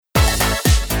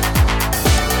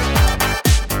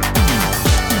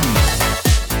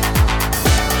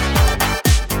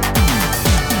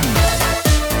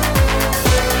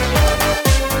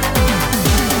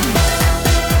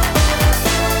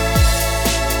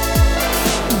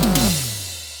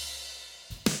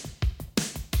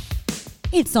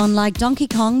It's on Like Donkey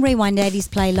Kong, Rewind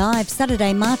 80s Play Live,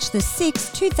 Saturday, March the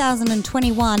 6th,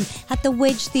 2021 at the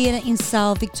Wedge Theatre in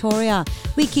Sale, Victoria.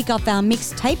 We kick off our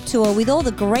mixtape tour with all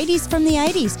the greaties from the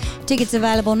 80s. Tickets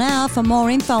available now. For more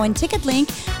info and ticket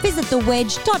link, visit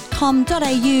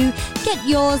thewedge.com.au. Get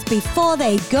yours before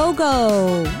they go.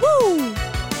 Woo!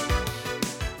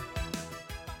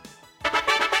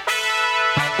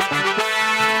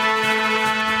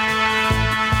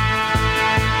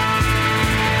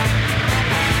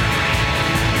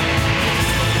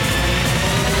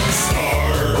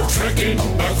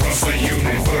 Across the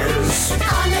universe,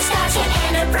 on the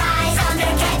Starship Enterprise,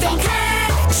 under Captain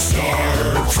Kirk.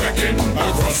 Star trekking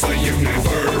across the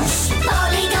universe,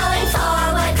 Slowly going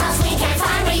forward, 'cause we can't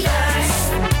find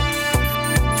reverse.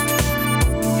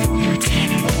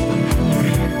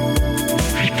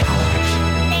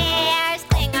 There's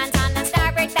Klingons on the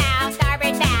starboard bow,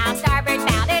 starboard bow, starboard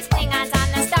bow. There's Klingons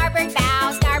on the starboard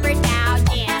bow,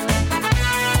 Jim.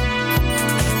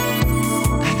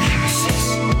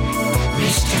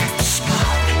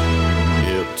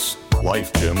 It's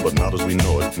life, Jim, but not as we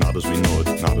know it, not as we know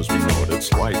it, not as we know it.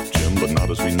 It's life, Jim, but not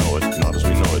as we know it, not as we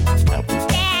know it. Captain.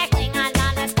 There's Klingons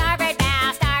on the starboard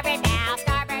bow, starboard bow,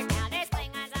 starboard bow. There's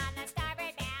Klingons on the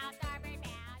starboard bow, starboard bow.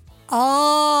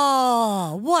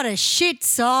 Oh, what a shit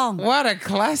song. What a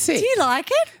classic. Do you like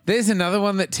it? There's another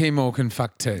one that Timor can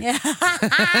fuck to.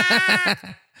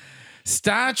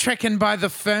 Star Trekking by the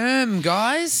Firm,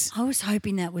 guys. I was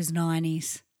hoping that was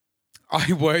 90s.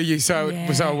 I were you, so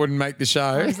I wouldn't make the show.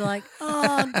 I was like,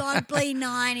 oh, God, please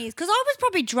 90s. Because I was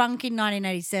probably drunk in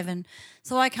 1987,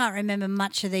 so I can't remember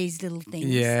much of these little things.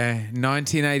 Yeah,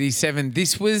 1987.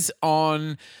 This was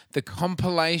on the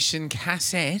compilation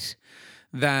cassette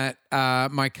that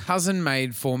my cousin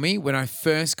made for me when I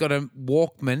first got a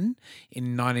Walkman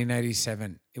in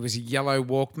 1987. It was a yellow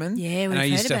Walkman. Yeah, we've and I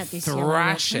heard used about to this yellow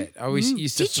thrash Walkman. it. I always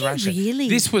used to Did you thrash really? it.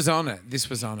 This was on it. It's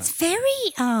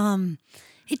very,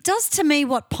 it does to me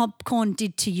what popcorn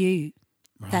did to you,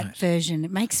 that version.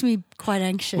 It makes me quite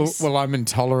anxious. Well, I'm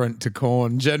intolerant to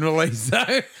corn generally,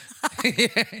 so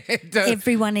it does.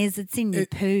 Everyone is. It's in your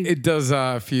poo. It does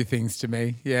a few things to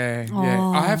me. Yeah, yeah.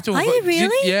 I have to. Are you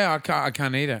really? Yeah, I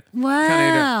can't eat it. Wow. Can't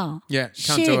eat it. Yeah,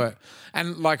 can't do Shit. it.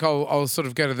 And like I'll sort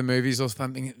of go to the movies or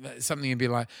something and be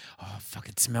like, oh fuck,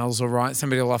 it smells all right.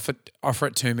 Somebody will offer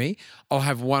it to me. I'll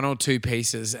have one or two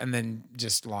pieces and then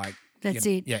just like That's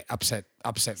it. Yeah, upset.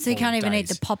 So you can't even eat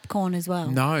days. the popcorn as well?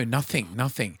 No,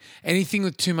 nothing. Anything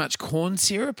with too much corn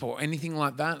syrup or anything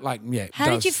like that, How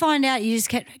did you find out? You just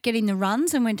kept getting the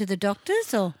runs and went to the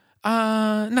doctors, or?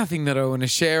 Nothing that I want to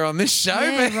share on this show.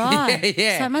 Yeah, but right.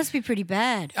 yeah. So it must be pretty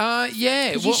bad.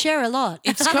 Yeah. Did you share a lot?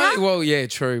 It's kind of, well, yeah,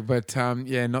 true, but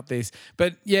not this.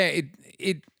 But yeah,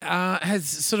 it has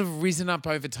sort of risen up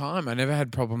over time. I never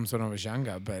had problems when I was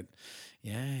younger, but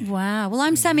yeah. Wow. Well,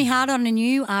 I'm Sammy Hardon and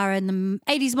you are in the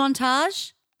 80s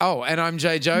montage. Oh, and I'm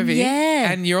Jay Jovi.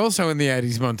 Yeah. And you're also in the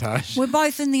 80s montage. We're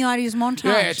both in the 80s montage.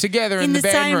 Yeah, together in the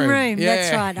band same room. Yeah.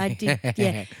 That's right. I did.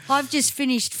 Yeah. I've just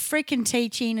finished freaking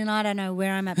teaching and I don't know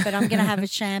where I'm at, but I'm going to have a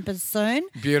shampoo soon.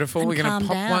 Beautiful. We're going to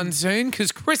pop one soon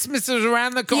because Christmas is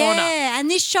around the corner. Yeah, and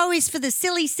this show is for the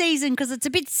silly season because it's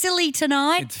a bit silly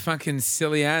tonight. It's fucking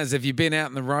silly as. Have you been out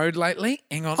on the road lately?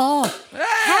 Hang on. Oh, Hey!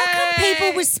 how come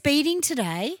people were speeding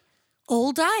today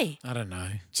all day? I don't know.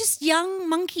 Just young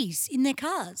monkeys in their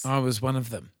cars. I was one of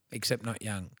them, except not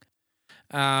young.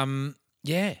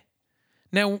 Yeah.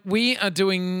 Now, we are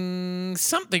doing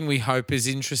something we hope is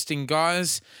interesting,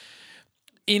 guys.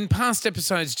 In past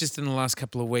episodes, just in the last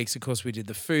couple of weeks, of course, we did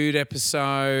the food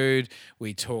episode.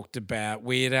 We talked about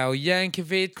Weird Al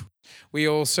Yankovic. We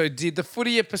also did the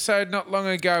footy episode not long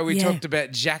ago. We talked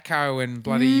about Jacko and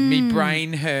bloody Me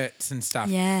Brain Hurts and stuff.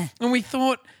 Yeah. And we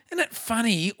thought, isn't it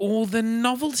funny, all the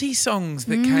novelty songs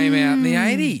that came out in the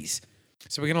 80s?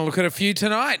 So we're going to look at a few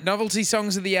tonight, novelty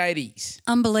songs of the 80s.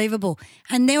 Unbelievable.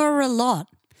 And there were a lot.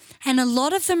 And a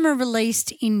lot of them are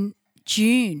released in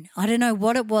June. I don't know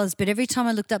what it was, but every time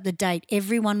I looked up the date,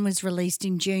 everyone was released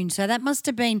in June. So that must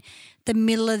have been the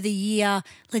middle of the year.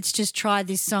 Let's just try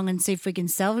this song and see if we can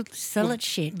sell it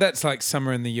shit. That's like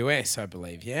summer in the US, I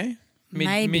believe, yeah?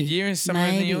 Maybe. Mid-year is summer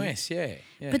in the US, yeah.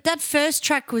 But that first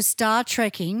track was Star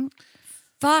Trekking.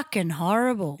 Fucking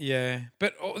horrible. Yeah,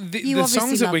 but the obviously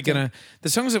songs that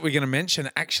we're gonna mention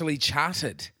actually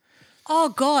charted. Oh,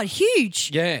 God,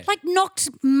 huge. Yeah. Like knocked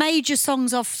major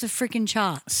songs off the freaking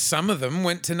chart. Some of them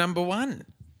went to number one.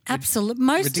 Absolutely.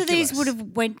 Most of these Ridiculous. would have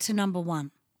went to number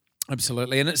one.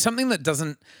 Absolutely, and it's something that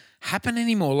doesn't happen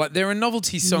anymore. Like there are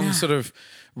novelty songs Nah. sort of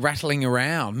rattling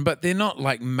around, but they're not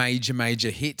like major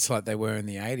hits like they were in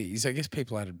the 80s. I guess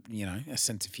people had, a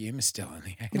sense of humour still in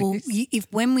the 80s. Well,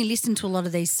 when we listen to a lot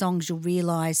of these songs, you'll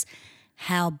realise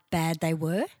how bad they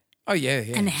were. Oh, yeah.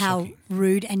 And how shocking.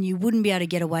 rude, and you wouldn't be able to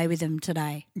get away with them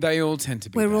today. They all tend to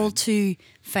be We're bad. all too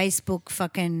Facebook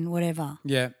fucking whatever.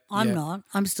 Yeah. I'm yeah. not.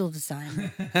 I'm still the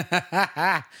same.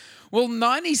 Well,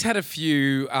 90s had a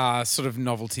few sort of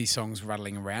novelty songs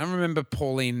rattling around. Remember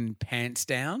Pauline Pants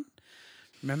Down?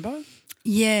 Remember?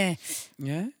 Yeah.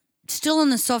 Yeah. Still on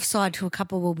the soft side to a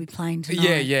couple we'll be playing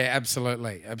tonight. Yeah,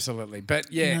 absolutely.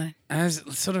 But yeah, No. as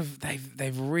sort of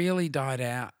they've really died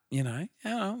out,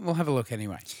 Oh, we'll have a look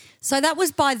anyway. So that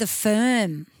was by The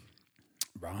Firm,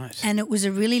 Right. and it was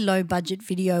a really low budget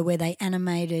video where they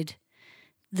animated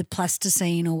the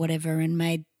plasticine or whatever and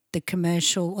made the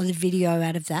commercial or the video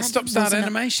out of that. Stop-start Wasn't it?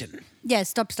 animation. Yeah,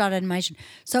 stop-start animation.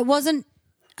 So it wasn't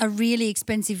a really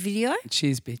expensive video.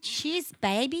 Cheers, bitch. Cheers,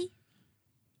 baby.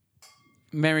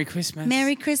 Merry Christmas.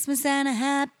 Merry Christmas and a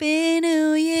Happy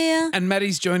New Year. And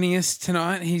Maddie's joining us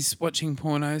tonight. He's watching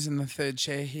pornos in the third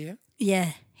chair here.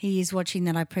 Yeah, he is watching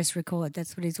that. I press record.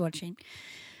 That's what he's watching.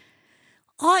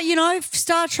 Oh,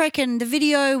 Star Trek, and the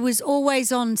video was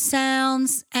always on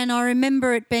Sounds, and I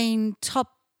remember it being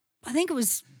top. I think it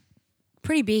was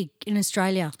pretty big in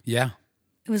Australia. Yeah.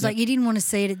 It was like you didn't want to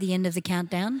see it at the end of the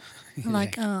countdown.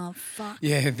 Like, oh, fuck.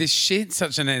 Yeah, this shit,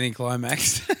 such an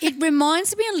anticlimax. It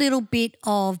reminds me a little bit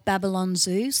of Babylon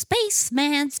Zoo.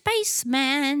 Spaceman.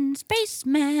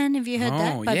 Have you heard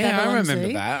that? By yeah, Babylon I remember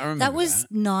Zoo? that. That was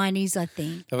 90s, I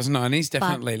think. That was 90s, But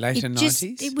definitely. Later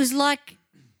 90s. It was like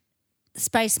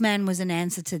Spaceman was an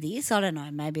answer to this. I don't know.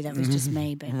 Maybe that was just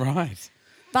me, but Right.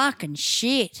 fucking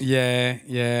shit. Yeah.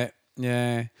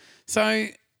 So,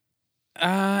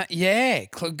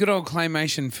 good old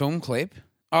claymation film clip.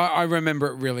 I remember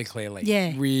it really clearly.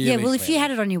 Yeah. Really yeah, well, if you clearly.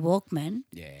 had it on your Walkman.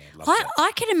 Yeah, loved it.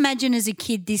 I can imagine as a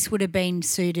kid this would have been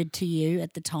suited to you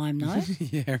at the time, though.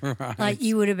 Yeah, right. Like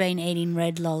you would have been eating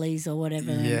red lollies or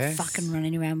whatever Yes. and fucking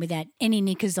running around without any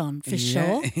knickers on, for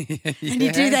Yeah. sure. And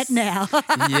you do that now.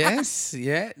 Yes,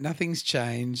 yeah. Nothing's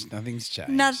changed. Nothing's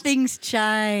changed. Nothing's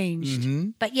changed. Mm-hmm.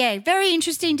 But yeah, very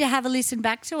interesting to have a listen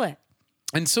back to it.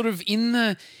 And sort of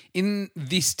in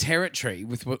this territory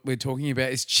with what we're talking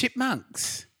about is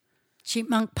chipmunks.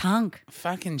 Chipmunk punk.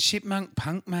 Fucking chipmunk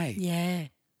punk, mate. Yeah,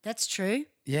 that's true.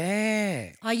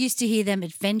 Yeah. I used to hear them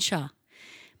at Venture.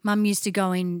 We used to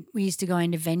go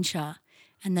into Venture,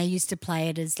 and they used to play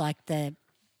it as like the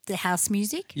house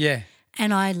music. Yeah.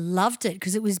 And I loved it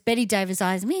because it was Betty Davis'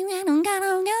 eyes,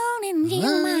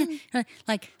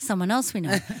 like someone else we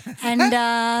know.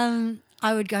 And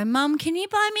I would go, Mum, can you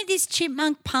buy me this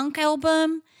Chipmunk Punk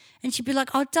album? And she'd be like,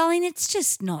 oh, darling, it's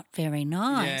just not very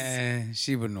nice. Yeah,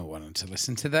 she wouldn't have wanted to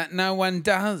listen to that. No one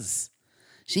does.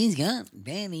 She's got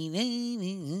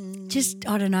Benny. Just,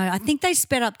 I don't know. I think they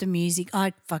sped up the music.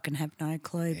 I fucking have no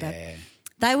clue. But Yeah.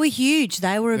 they were huge.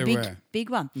 They were a They big, were. big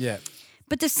one. Yeah.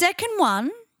 But the second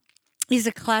one is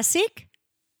a classic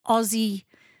Aussie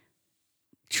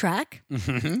track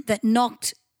that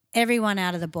knocked everyone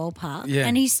out of the ballpark. Yeah.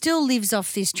 And he still lives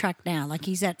off this track now. Like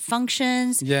he's at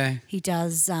functions. Yeah. He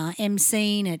does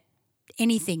MCing at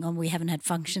anything. We haven't had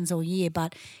functions all year,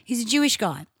 but he's a Jewish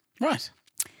guy. Right.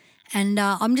 And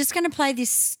I'm just going to play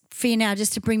this for you now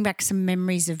just to bring back some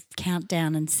memories of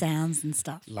countdown and sounds and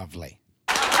stuff. Lovely.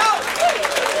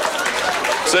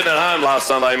 Sitting at home last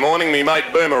Sunday morning, me mate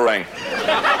Boomerang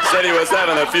said he was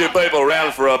having a few people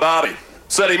round for a barbie.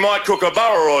 Said he might cook a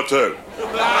burger or two.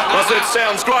 I said,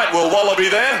 sounds great, will Wallaby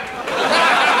there?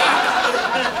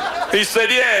 He said,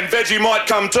 yeah, and Veggie might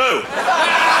come too.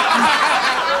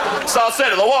 So I said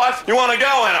to the wife, you want to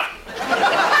go, Anna?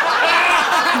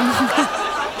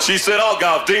 She said, I'll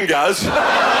go if Dean goes. So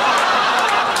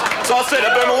I said to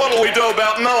Boomer, what'll we do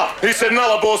about Nulla? He said,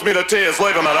 Nulla bores me to tears,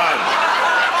 leave him at home.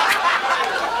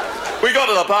 We got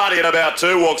to the party at about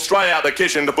 2, walked straight out the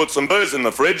kitchen to put some booze in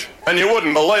the fridge, and you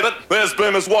wouldn't believe it, there's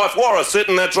Boomer's wife, Warra,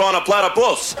 sitting there trying to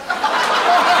platypus.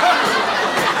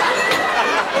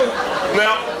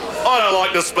 Now, I don't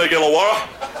like to speak Illawarra,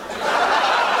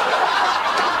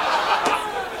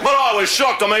 but I was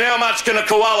shocked. I mean, how much can a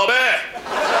koala bear?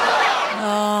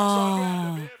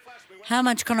 Oh, how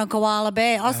much can a koala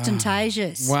bear?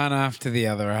 Ostentatious. One after the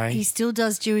other, eh? He still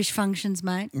does Jewish functions,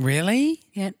 mate. Really?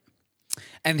 Yeah,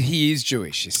 And he is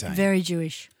Jewish, you're saying? very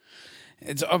Jewish.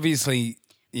 It's obviously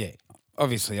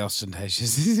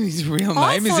ostentatious. Is his real name?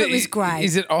 I is thought it was great.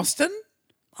 Is it Austin?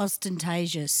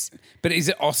 Ostentatious. But is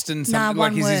it Austin something?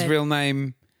 one Like, is his word. real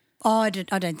name? Oh, I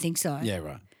don't think so. Yeah,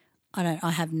 right.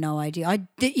 I have no idea.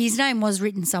 His name was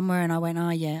written somewhere, and I went, oh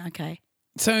yeah, okay.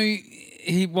 So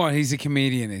he's a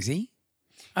comedian, is he?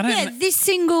 I don't Yeah, know. this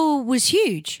single was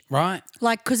huge. Right.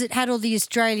 Like, because it had all the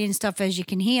Australian stuff, as you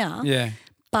can hear. Yeah.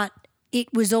 But it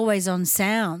was always on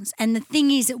Sounds. And the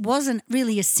thing is, it wasn't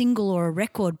really a single or a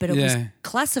record, but it was Yeah.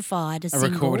 classified a A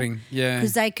single. recording. Yeah.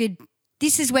 Because they could –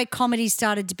 this is where comedy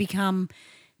started to become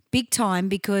big time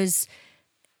because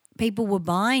people were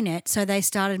buying it, so they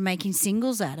started making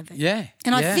singles out of it. Yeah.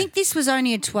 And I yeah. think this was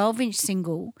only a 12-inch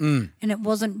single and it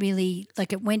wasn't really –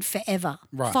 like it went forever.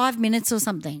 Right. 5 minutes or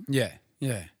something. Yeah.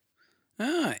 Yeah.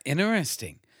 Ah,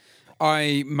 interesting.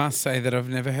 I must say that I've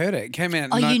never heard it. It came out.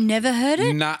 Oh, you never heard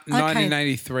it?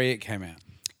 1983 it came out.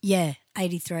 Yeah,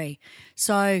 83.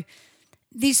 So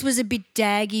this was a bit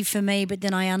daggy for me, but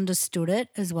then I understood it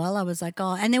as well. I was like,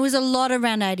 oh, and there was a lot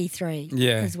around 83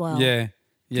 Yeah. as well. Yeah.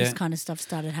 Yeah. This kind of stuff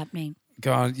started happening.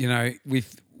 God,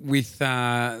 with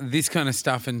this kind of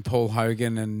stuff and Paul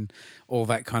Hogan and all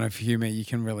that kind of humour, you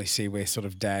can really see where sort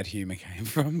of dad humour came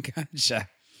from, can't you?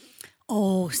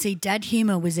 Oh, see, dad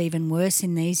humour was even worse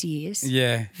in these years.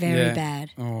 Yeah. Very yeah.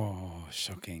 bad. Oh,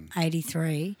 shocking.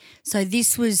 83. So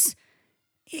this was,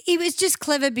 it was just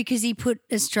clever because he put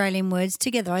Australian words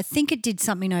together. I think it did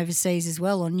something overseas as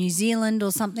well, or New Zealand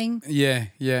or something. Yeah,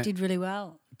 yeah. Did really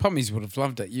well. Pommies would have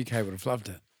loved it. UK would have loved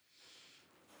it.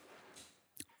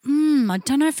 I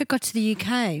don't know if it got to the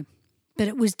UK, but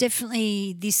it was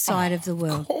definitely this side of the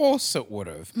world. Of course it would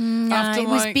have. No, it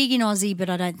was big in Aussie, but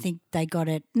I don't think they got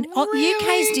it. Really?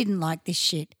 UKs didn't like this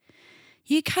shit.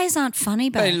 UKs aren't funny,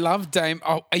 They babe. love Dame.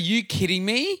 Oh, are you kidding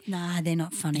me? Nah, they're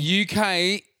not funny.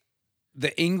 UK,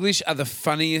 the English are the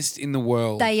funniest in the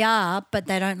world. They are, but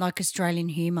they don't like Australian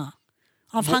humour.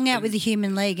 I've hung out with the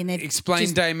Human League and they've Explain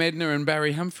just, Dame Edna and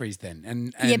Barry Humphries then.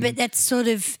 And yeah, but that's sort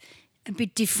of a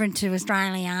bit different to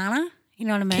Australiana. You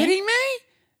know what I mean? kidding me?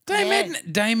 Yeah.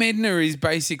 Dame Edna is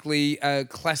basically a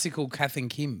classical Kath and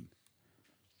Kim.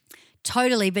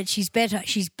 Totally, but she's better.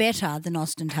 She's better than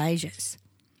Ostentatious.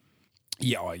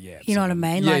 Yeah, oh, yeah. You know what I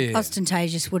mean? Yeah, Like yeah.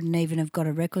 Ostentatious wouldn't even have got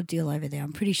a record deal over there.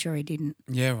 I'm pretty sure he didn't.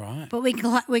 Yeah, right. But we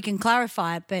can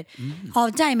clarify it. But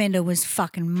Dame Edna was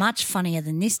fucking much funnier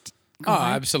than this Oh,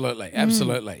 guy. absolutely,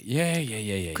 absolutely. Yeah, yeah,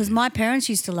 yeah, yeah. Because my parents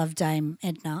used to love Dame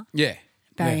Edna, yeah.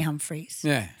 Barry yeah. Humphries.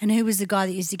 Yeah. And who was the guy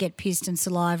that used to get pissed and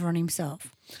saliva on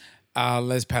himself?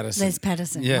 Les Patterson. Les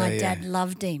Patterson. Yeah, My yeah. dad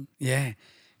loved him. Yeah.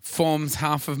 Forms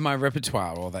half of my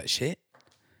repertoire, all that shit.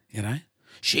 You know?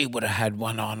 She would have had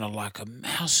one on her like a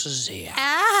mouse's ear.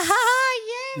 Yeah.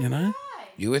 You know?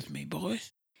 You with me,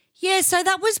 boys? Yeah, so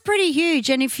that was pretty huge.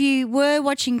 And if you were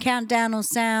watching Countdown or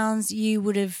Sounds, you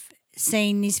would have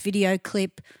seen this video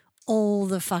clip all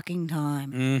the fucking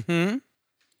time, Mm-hmm.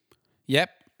 Yep.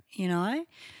 you know?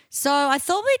 So I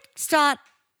thought we'd start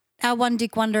our One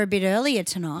Dick Wonder a bit earlier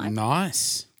tonight.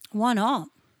 Nice. Why not?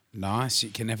 Nice. You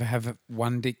can never have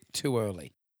one dick too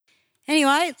early.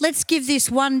 Anyway, let's give this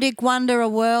One Dick Wonder a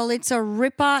whirl. It's a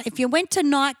ripper. If you went to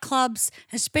nightclubs,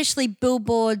 especially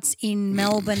billboards in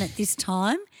Melbourne at this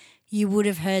time, you would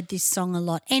have heard this song a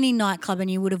lot. Any nightclub,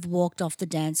 and you would have walked off the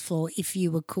dance floor if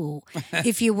you were cool.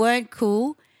 If you weren't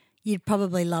cool, you'd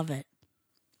probably love it.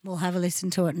 We'll have a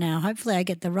listen to it now. Hopefully I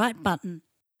get the right button.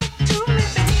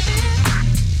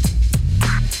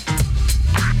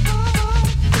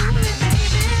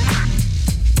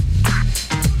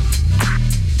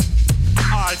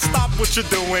 Alright, stop what you're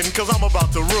doing, cause I'm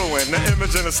about to ruin the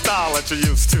image and the style that you're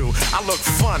used to. I look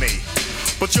funny,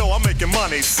 but yo, I'm making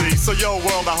money, see? So yo,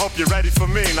 world, I hope you're ready for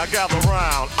me. Now gather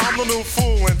round. I'm the new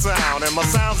fool in town, and my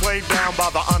sound's laid down by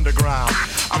the underground.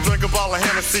 I drink a bottle of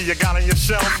Hennessy you got on your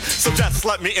shelf, so just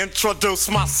let me introduce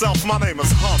myself. My name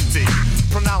is Humpty,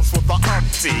 pronounced with the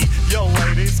umpty. Yo,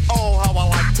 ladies, oh, how I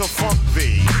like to funk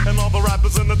thee. And all the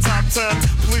rappers in the top 10,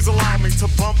 please allow me to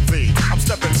bump thee. I'm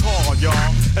stepping tall, y'all,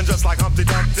 and just like Humpty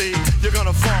Dumpty, you're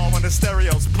gonna fall when the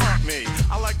stereos pump me.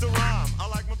 I like to rhyme, I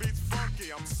like my beats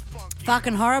funky, I'm spunky.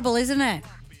 Fucking horrible, isn't it?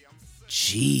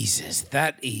 Jesus,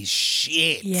 that is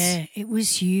shit. Yeah, it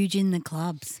was huge in the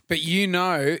clubs. But you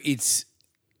know it's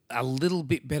a little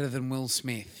bit better than Will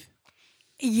Smith.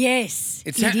 Yes,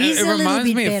 It is a little reminds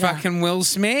bit me better. of fucking Will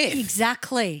Smith.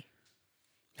 Exactly.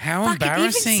 How Fuck, it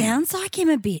embarrassing. even sounds like him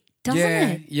a bit, doesn't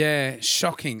it? Yeah,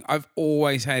 shocking. I've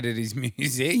always hated his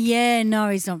music. Yeah, no,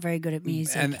 he's not very good at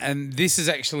music. And this is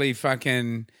actually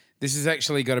this has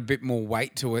actually got a bit more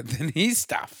weight to it than his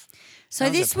stuff. so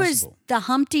How's this that was possible? the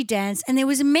Humpty dance, and there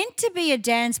was meant to be a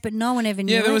dance, but no one ever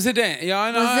knew Yeah, there it. was a dance. Yeah,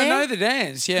 I know, Was I there? know the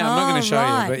dance. Yeah, I'm not going to show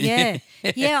right, you,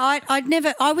 but yeah.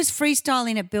 I was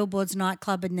freestyling at Billboard's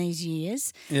nightclub in these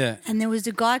years. Yeah. And there was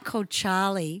a guy called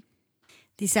Charlie,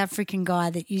 this African guy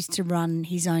that used to run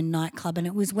his own nightclub, and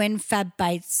it was when Fab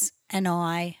Bates and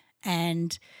I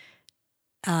and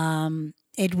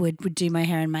Edward would do my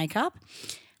hair and makeup.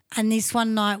 And this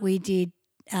one night we did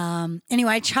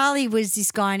anyway, Charlie was this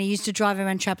guy and he used to drive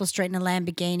around Chapel Street in a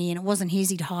Lamborghini and it wasn't his.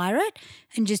 He'd hire it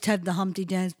and just have the Humpty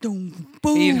Dance. Boom,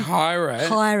 boom. He'd hire it?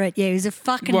 Hire it, yeah. He was a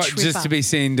fucking What, tripper. just to be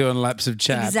seen doing laps of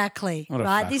chat? Exactly, What a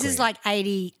right? This is fuckwit. like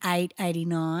 88,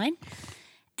 89.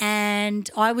 And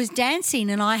I was dancing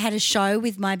and I had a show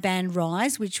with my band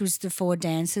Rise, which was the 4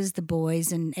 dancers, the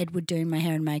boys and Edward doing my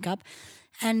hair and makeup.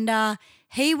 And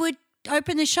he would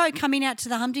open the show coming out to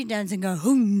the Humpty Dance and go,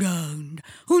 hunda,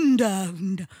 hunda,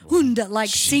 hunda, hunda, like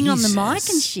sing on the mic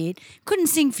and shit. Couldn't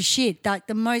sing for shit. Like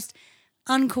the most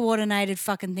uncoordinated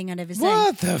fucking thing I'd ever seen.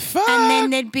 What the fuck? And then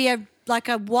there'd be a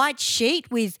white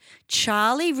sheet with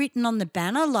Charlie written on the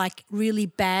banner, like really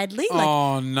badly. Like,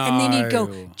 Oh, no. And then he'd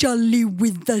go, Charlie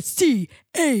with the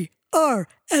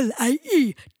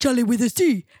C-A-R-L-I-E, Charlie with a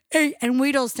C-A. And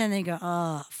we'd all stand there and go,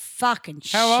 oh, fucking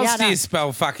shut How up. else do you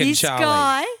spell fucking This Charlie?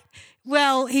 guy,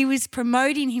 well, he was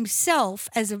promoting himself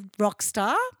as a rock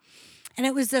star. And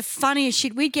it was the funniest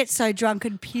shit. We'd get so drunk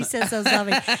and piss ourselves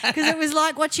laughing because it was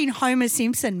like watching Homer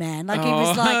Simpson, man. Like it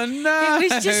was like no.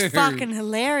 it was just fucking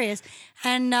hilarious.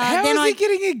 And How then was he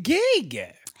getting a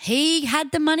gig? he had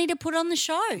the money to put on the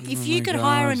show. If you could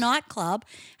hire a nightclub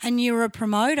and you were a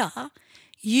promoter,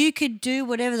 you could do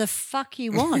whatever the fuck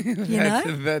you want. You know.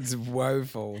 That's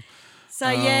woeful. So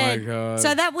my God.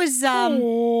 So that was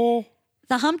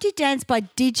The Humpty Dance by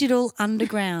Digital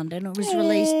Underground, and it was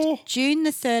released June the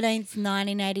 13th,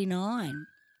 1989,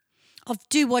 of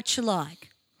Do What You Like.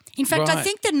 In fact, I Right.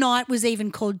 think the night was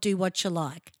even called Do What You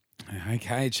Like,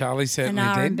 Okay, Charlie an certainly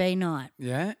R&B did. night.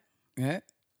 Yeah, yeah.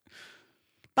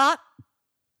 But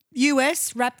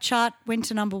US rap chart went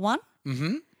to number 1.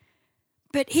 Mm-hmm.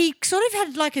 But he sort of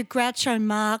had like a Groucho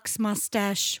Marx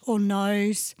mustache or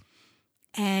nose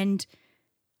and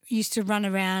used to run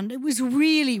around. It was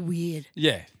really weird.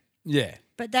 Yeah, yeah.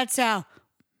 But that's our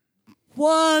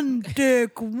one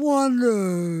dick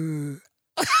wonder.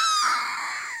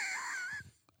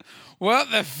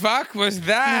 What the fuck was I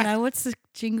that? don't know. What's the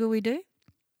jingle we do?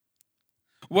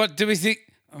 What do we think?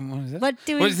 What is it? What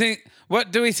do we- What do you think?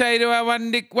 What do we say to our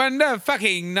one dick wonder?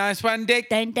 Fucking nice one dick.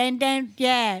 Dan, dan, dan.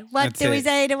 Yeah. What That's do we it.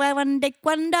 say to our one dick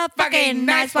wonder? Fucking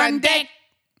nice one dick.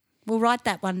 We'll write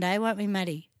that one day, won't we,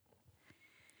 Maddie?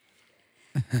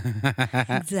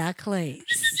 Exactly.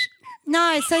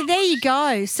 No, so there you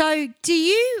go. So do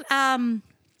you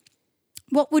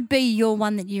what would be your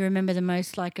one that you remember the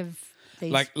most like of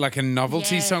these? Like a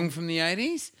novelty Yeah. song from the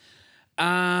 80s?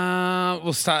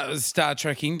 We'll start with Star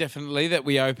Trekking, definitely, that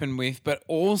we open with. But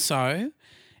also,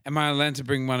 am I allowed to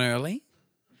bring one early?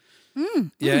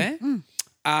 Yeah.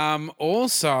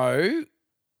 Also,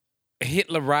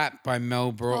 Hitler Rap by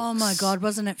Mel Brooks. Oh my God,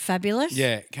 wasn't it fabulous?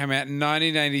 Yeah, it came out in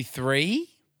 1983.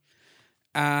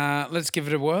 Let's give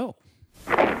it a whirl.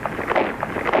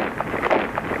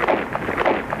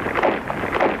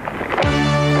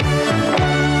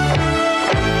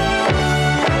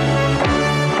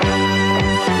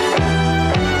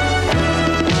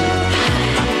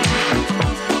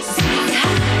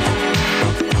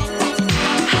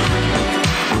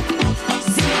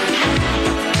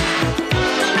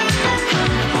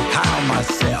 How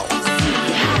myself.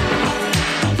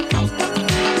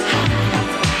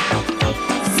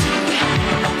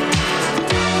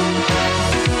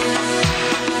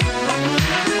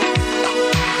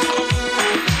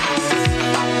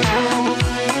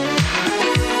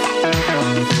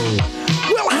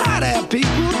 Well, hi there,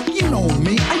 people. You know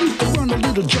me. I used to run a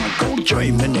little joint called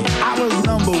Germany. I was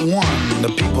number 1, the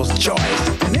people's choice.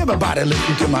 And everybody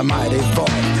listened to my mighty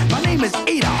voice. My name is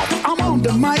Adolf. I'm on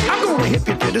the mic. I'm gonna hip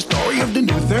you to the story of the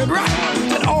new Third Reich.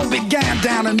 It all began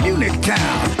down in Munich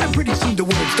town. And pretty soon the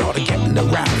word started getting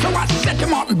around. So I said to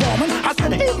Martin Bormann, I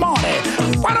said, hey, Marty,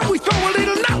 why don't we throw a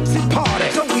little Nazi party?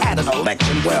 So we had an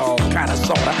election, well, kind of,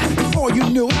 sort of. And before you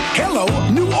knew, hello,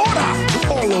 new order. To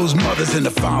all those mothers in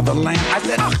the fatherland. I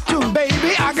said, Achtung,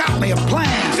 baby, I got me a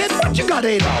plan. Said, what you got,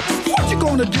 Adolf? What you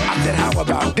gonna do? I said, how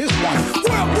about this one?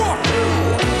 World War II.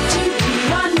 To be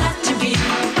or not to be,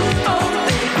 oh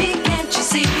baby, can't you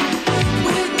see?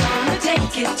 We're gonna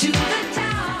take it to the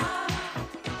top.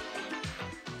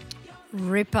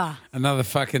 Ripper. Another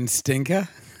fucking stinker.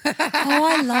 Oh,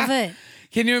 I love it.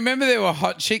 Can you remember there were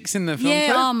hot chicks in the film Yeah,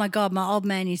 clip? oh my God, my old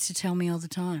man used to tell me all the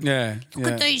time. Yeah.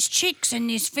 Look at these chicks in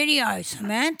this video,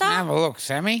 Samantha. Have a look,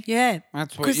 Sammy. Yeah.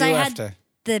 That's what because you they have had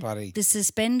to, buddy. the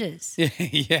suspenders. Yeah,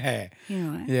 yeah. You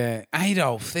know. Yeah.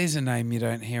 Adolf, there's a name you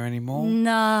don't hear anymore.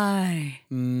 No.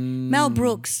 Mel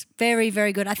Brooks, very,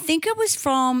 very good. I think it was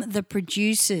from The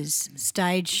Producers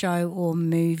stage show or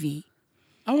movie.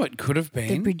 Oh, it could have The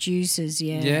been. Producers,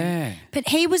 yeah. Yeah. But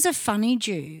he was a funny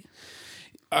Jew.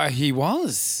 He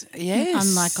was, yes.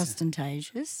 Unlike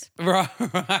ostentatious. Right,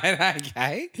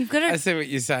 okay. You've got to- I see what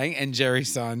you're saying. And Jerry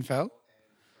Seinfeld.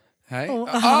 Hey.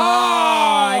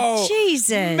 Oh,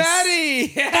 Jesus. Maddie!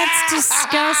 That's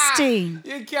disgusting.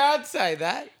 You can't say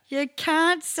that. You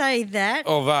can't say that.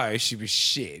 Although she was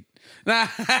shit.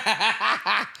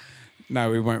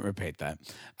 No, we won't repeat that.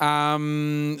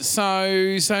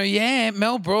 So yeah,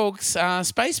 Mel Brooks,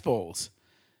 Spaceballs.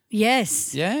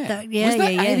 Yes. Yeah. Yeah, was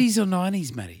that yeah. 80s or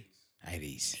 90s, Maddie?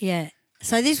 80s. Yeah.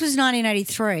 So this was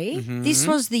 1983. Mm-hmm. This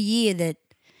was the year that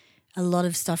a lot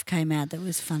of stuff came out that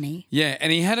was funny. Yeah,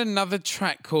 and he had another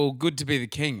track called Good to Be the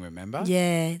King, remember?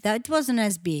 Yeah, that wasn't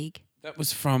as big. That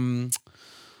was from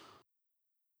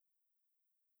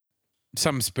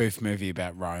some spoof movie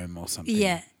about Rome or something.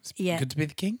 Yeah, yeah. Good to Be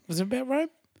the King? Was it about Rome?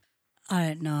 I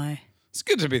don't know. It's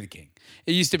good to be the king.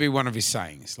 It used to be one of his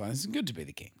sayings. Like, it's good to be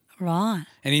the king. Right.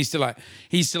 And he used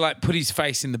to put his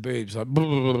face in the boobs, like, blah,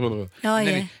 blah, blah, blah. Oh, And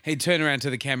then yeah. he'd turn around to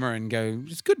the camera and go,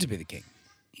 it's good to be the king.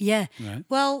 Yeah. Right.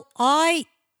 Well,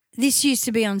 this used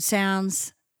to be on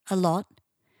Sounds a lot.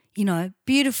 You know,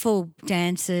 beautiful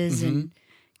dancers and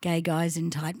gay guys in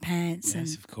tight pants. Yes,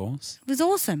 And of course. it was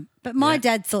awesome. But my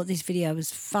dad thought this video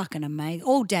was fucking amazing.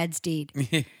 All dads did.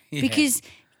 Yeah. Because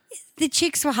the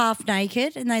chicks were half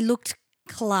naked and they looked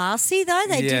classy though.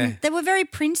 They were very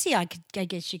princey, I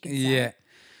guess you could say. Yeah.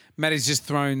 Maddie's just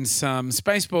thrown some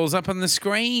Spaceballs up on the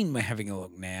screen. We're having a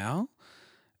look now.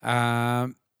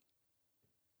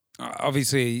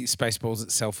 Obviously, Spaceballs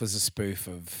itself was a spoof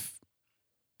of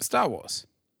Star Wars.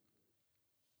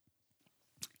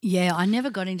 Yeah, I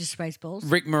never got into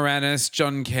Spaceballs. Rick Moranis,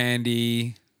 John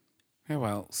Candy. Who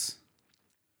else?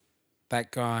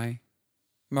 That guy.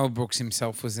 Mel Brooks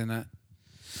himself was in it.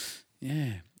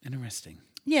 Yeah, interesting.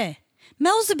 Yeah.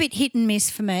 Mel's a bit hit and miss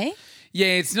for me.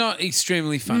 Yeah, it's not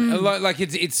extremely fun. Like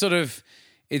it's sort of,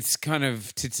 it's kind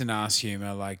of tits and ass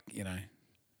humor, like, you know.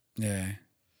 Yeah.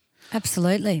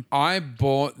 Absolutely. I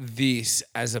bought this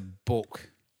as a book.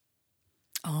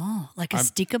 Oh, like a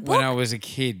sticker book? When I was a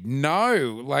kid.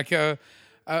 No, like a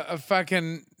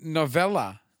fucking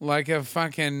novella. Like a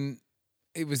fucking,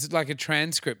 it was like a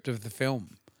transcript of the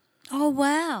film. Oh,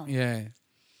 wow. Yeah.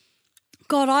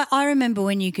 God, I remember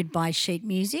when you could buy sheet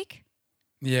music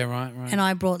Yeah, right. and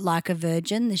I brought Like a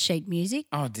Virgin, the sheet music.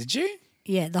 Oh, did you?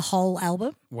 Yeah, the whole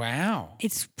album. Wow.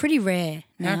 It's pretty rare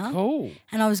now. How cool.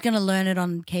 And I was going to learn it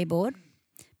on keyboard,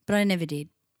 but I never did.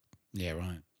 Yeah,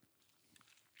 right.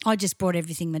 I just brought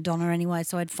everything Madonna anyway,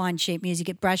 so I'd find sheet music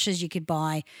at Brushes. You could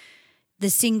buy the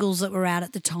singles that were out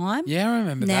at the time. Yeah, I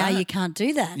remember Now that. you can't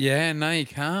do that. Yeah, no, you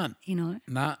can't. You know,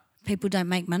 Nah. people don't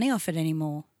make money off it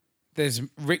anymore. There's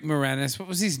Rick Moranis. What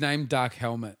was his name? Dark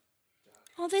Helmet.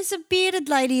 Oh, there's a bearded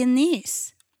lady in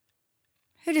this.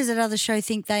 Who does that other show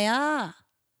think they are?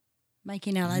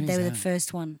 Making out like they were the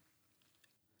first one.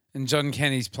 And John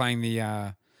Kenny's playing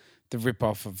the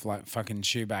rip-off of like fucking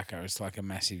Chewbacca. It's like a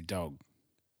massive dog.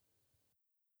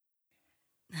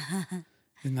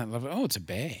 Isn't that lovely? Oh, it's a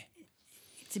bear.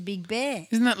 It's a big bear.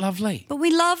 Isn't that lovely? But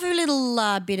we love a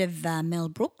little bit of Mel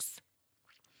Brooks.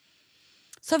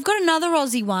 So I've got another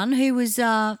Aussie one who was,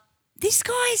 this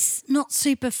guy's not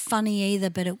super funny either,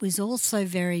 but it was also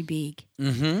very big.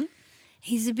 Mm-hmm.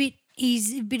 He's a bit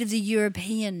of the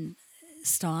European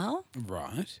style.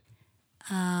 Right.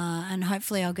 And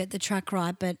hopefully I'll get the track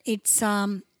right, but it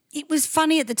was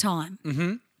funny at the time.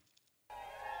 Mm-hmm.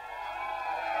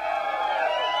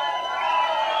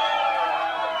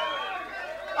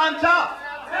 I'm tough.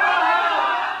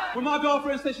 When my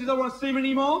girlfriend says she doesn't want to see me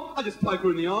anymore, I just poke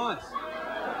her in the eyes.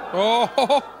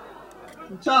 Oh.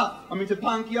 I'm tough. I'm into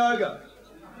punk yoga.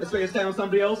 That's where you stand on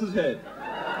somebody else's head.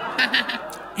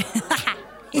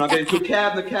 When I get into a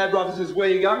cab and the cab driver says, "Where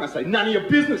you going?" I say, "None of your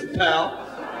business, pal."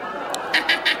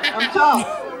 I'm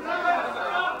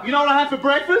tough. You know what I have for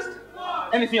breakfast?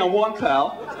 Anything I want,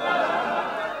 pal.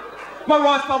 My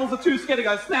rice bubbles are too scared to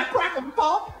go snap, crackle, and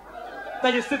pop.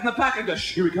 They just sit in the pack and go,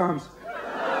 "Shh, here he comes."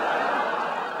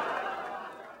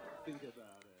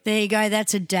 There you go.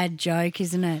 That's a dad joke,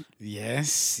 isn't it?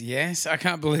 Yes, yes. I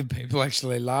can't believe people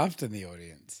actually laughed in the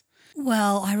audience.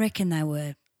 Well, I reckon they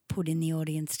were put in the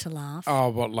audience to laugh. Oh,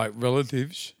 what, like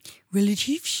relatives?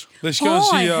 Relatives? Let's go and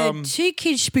see, I heard two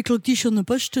kids speak like this on the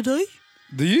bus today.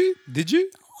 Did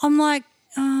you? I'm like,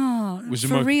 oh,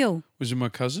 for real. Was it my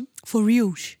cousin? For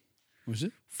reals. Was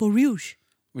it? For reals.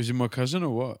 Was it my cousin or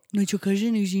what? Not your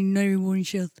cousin, who's in Nairobi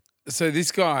South. So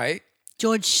this guy...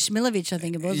 George Smilovich, I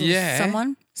think it was. Yeah. Or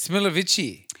someone.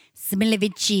 Smilovici.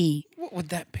 Smilovici. What would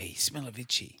that be,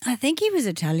 Smilovici? I think he was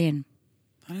Italian.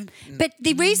 But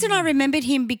the reason I remembered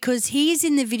him because he is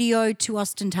in the video to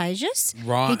Ostentatious.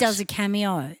 Right. He does a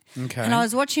cameo. Okay. And I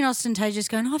was watching Ostentatious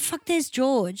going, oh, fuck, there's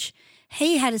George.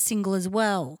 He had a single as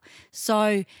well.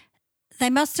 So they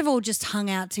must have all just hung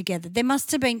out together. There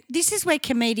must have been – this is where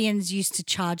comedians used to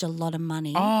charge a lot of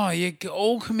money. Oh, yeah.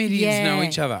 All comedians know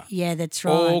each other. Yeah, that's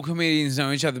right. All comedians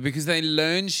know each other because they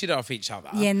learn shit off each other.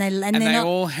 Yeah, and they they're not,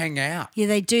 all hang out. Yeah,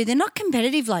 they do. They're not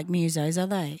competitive like musos, are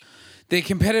they? They're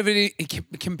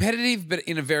competitive, but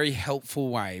in a very helpful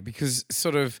way because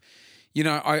sort of, you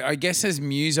know, I guess as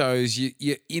musos,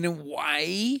 you in a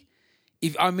way,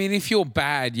 if you're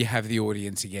bad, you have the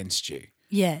audience against you.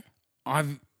 Yeah.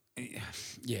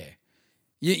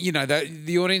 You know,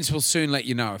 the audience will soon let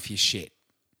you know if you're shit,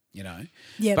 you know.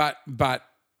 Yeah. But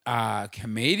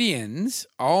comedians,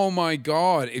 oh my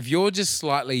God, if you're just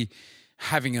slightly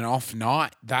having an off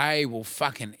night, they will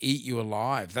fucking eat you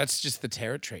alive. That's just the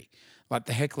territory. Like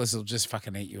the hecklers will just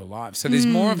fucking eat you alive. So there's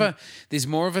more of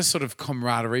a sort of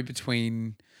camaraderie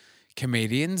between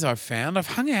comedians. I've found I've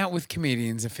hung out with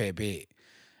comedians a fair bit.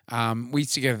 We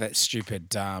used to go to that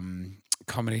stupid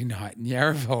comedy night in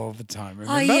Yarraville all the time.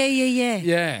 Remember? Oh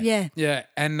yeah.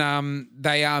 And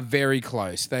they are very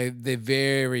close. They're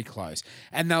very close,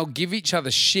 and they'll give each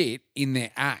other shit in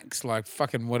their acts, like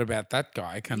fucking what about that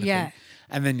guy kind of thing.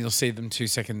 And then you'll see them 2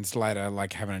 seconds later,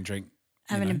 like having a drink,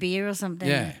 having a beer or something.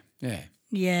 Yeah.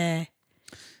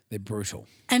 They're brutal.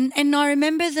 And I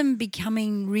remember them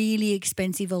becoming really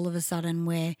expensive all of a sudden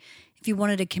where if you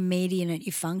wanted a comedian at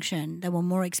your function, they were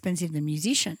more expensive than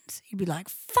musicians. You'd be like,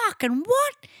 fucking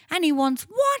what? And he wants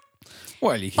what?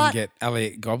 Well, you can get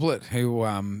Elliot Goblet who,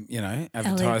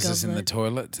 advertises in the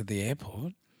toilet to the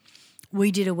airport. We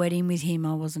did a wedding with him.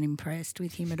 I wasn't impressed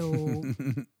with him at all.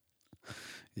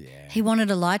 Yeah. He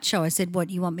wanted a light show. I said, what,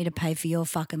 you want me to pay for your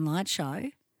fucking light show?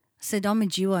 I said, I'm a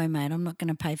duo, mate. I'm not going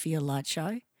to pay for your light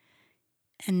show.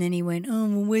 And then he went, oh,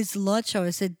 well, where's the light show?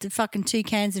 I said, the fucking 2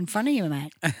 cans in front of you,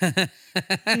 mate.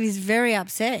 He was very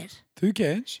upset. 2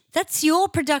 cans? That's your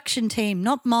production team,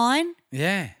 not mine.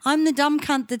 Yeah. I'm the dumb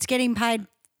cunt that's getting paid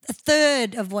a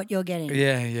third of what you're getting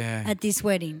Yeah. at this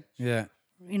wedding. Yeah.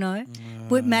 You know?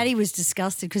 Maddie was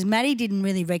disgusted because Maddie didn't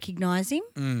really recognise him.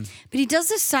 But he does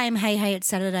the same hey, it's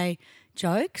Saturday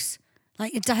jokes.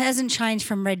 Like it hasn't changed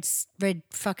from red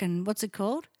fucking, what's it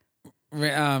called?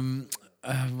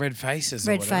 Red faces.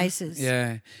 Red faces.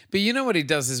 Yeah. But you know what he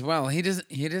does as well? He doesn't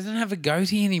have a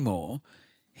goatee anymore.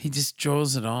 He just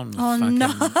draws it on. Oh,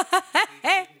 no.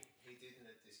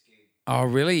 Oh,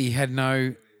 really? He had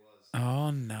no...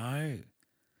 Oh, no.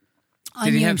 I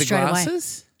Did he knew have him the straight away.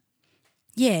 glasses?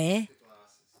 Yeah.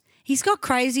 He's got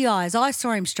crazy eyes. I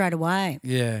saw him straight away.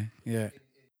 Yeah.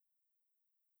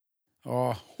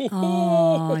 Oh.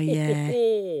 Oh, yeah.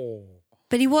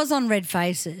 But he was on Red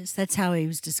Faces. That's how he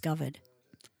was discovered.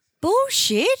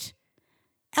 Bullshit.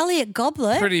 Elliot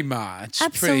Goblet. Pretty much.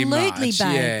 Absolutely, babe.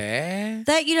 Yeah.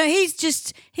 That, you know,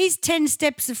 he's 10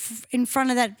 steps in front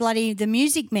of that bloody, the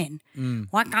Music Men.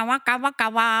 Waka, waka, waka,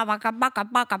 wah, waka, waka,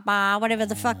 waka, wah, whatever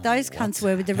the fuck those cunts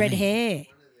were with the red hair.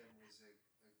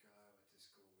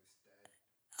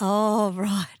 Oh,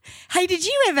 right. Hey, did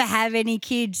you ever have any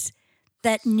kids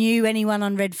that knew anyone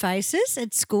on Red Faces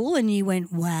at school and you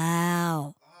went,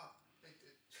 wow?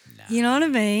 No. You know what I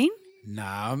mean? No,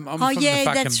 I'm from Oh, the yeah,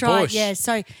 fucking that's right. bush. Yeah,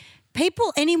 so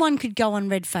anyone could go on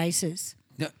Red Faces,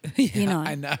 No, yeah, you know,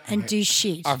 I know. and do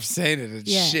shit. I've seen it. It's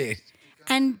Yeah. shit.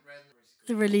 And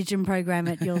the religion program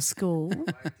at your school.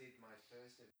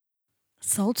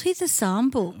 Salty the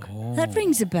Psalmbook. That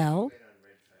rings a bell.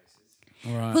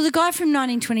 All right. Well, the guy from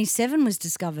 1927 was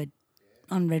discovered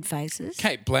on Red Faces.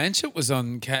 Kate Blanchett was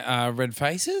on Red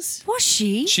Faces. Was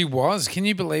she? She was. Can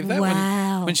you believe that?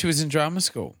 Wow. When she was in drama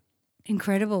school.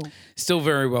 Incredible. Still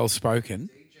very well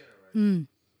spoken.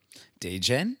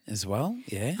 D-Gen as well,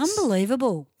 yes.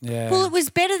 Unbelievable. Yeah. Well, it was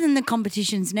better than the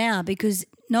competitions now because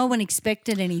no one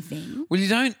expected anything. Well, you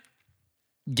don't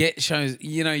get shows,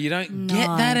 you know, you don't No. get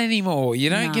that anymore. You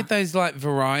don't No. get those like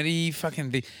variety fucking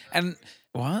things. And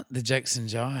what? The Jackson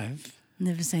Jive?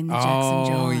 Never seen the Jackson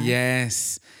Oh, Jive.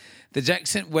 yes. The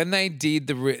Jackson, when they did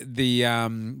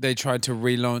they tried to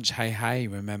relaunch Hey Hey,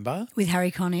 remember? With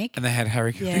Harry Connick. And they had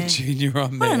Harry Yeah. Connick Jr.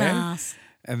 on What there. an ass.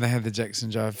 And they had the Jackson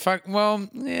Jive. Fuck, well,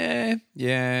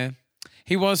 yeah.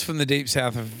 He was from the deep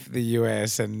south of the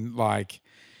US and like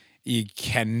you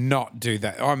cannot do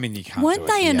that. I mean, you can't Weren't do it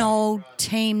they an here. old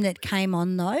team that came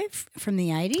on though from the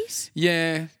 80s?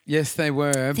 Yeah, yes, they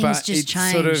were. Things but just it's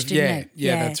changed, sort of, didn't it?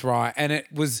 Yeah, Yeah. that's right. And it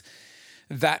was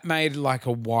that made like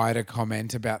a wider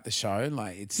comment about the show.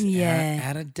 Like it's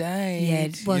out of date. Yeah,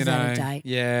 it was out of date.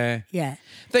 Yeah. Yeah.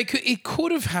 It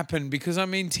could have happened because I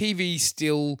mean TV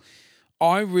still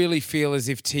I really feel as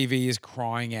if TV is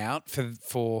crying out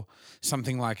for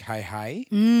something like Hey Hey,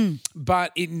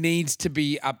 but it needs to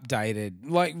be updated.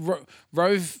 Like Rove,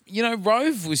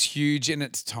 Rove was huge in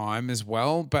its time as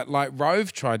well, but like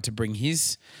Rove tried to bring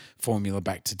his formula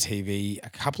back to TV a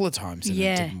couple of times and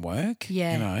it didn't work.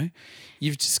 Yeah.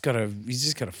 You've just got to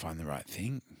find the right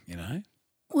thing.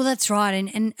 Well, that's right,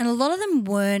 and a lot of them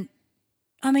weren't.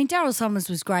 I mean, Daryl Summers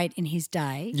was great in his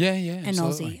day. Yeah, and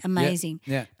absolutely. Aussie, amazing.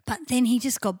 Yeah. But then he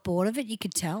just got bored of it. You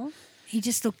could tell. He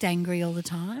just looked angry all the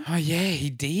time. Oh, yeah, he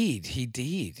did. He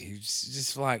was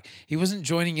just like, he wasn't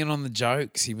joining in on the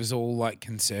jokes. He was all like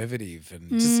conservative and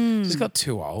just got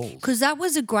too old. Because that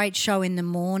was a great show in the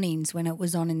mornings when it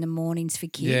was on in the mornings for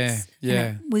kids. Yeah.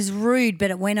 And it was rude,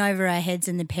 but it went over our heads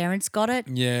and the parents got it.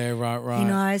 Yeah,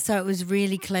 right. So it was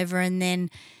really clever. And then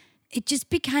it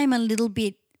just became a little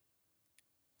bit,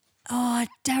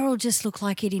 Daryl just looked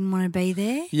like he didn't want to be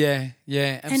there. Yeah,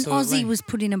 absolutely. And Ozzy was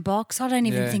put in a box. I don't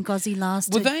even think Ozzy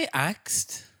lasted. Were they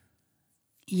axed?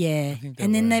 Yeah.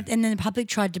 And then the public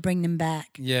tried to bring them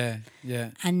back. Yeah.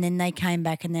 And then they came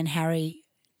back and then Harry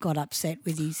got upset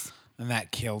with his... And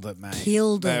that killed it, mate.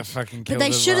 That fucking killed it. But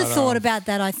they should have right thought off. about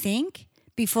that, I think,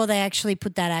 before they actually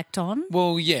put that act on.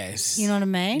 Well, yes. You know what I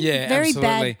mean? Yeah, Very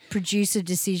absolutely. bad producer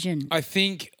decision. I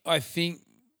think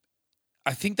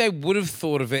they would have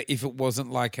thought of it if it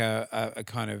wasn't like a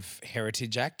kind of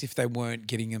heritage act, if they weren't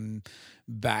getting them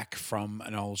back from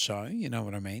an old show. You know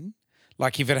what I mean?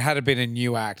 Like if it had been a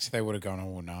new act, they would have gone,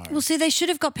 oh, no. Well, see, they should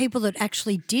have got people that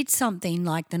actually did something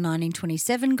like the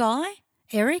 1927 guy,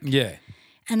 Eric. Yeah.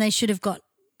 And they should have got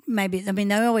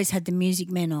they always had the music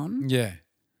men on. Yeah.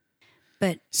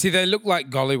 But see, they look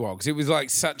like gollywogs. It was like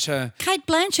such a... Kate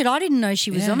Blanchett, I didn't know she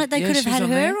was on it. They could have had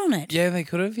her on it. Yeah, they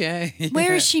could have, yeah.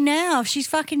 Where is she now? She's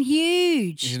fucking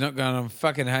huge. She's not going on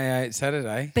fucking Hey Hey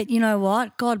Saturday. But you know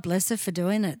what? God bless her for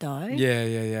doing it though.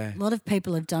 Yeah. A lot of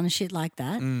people have done shit like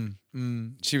that.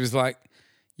 She was like,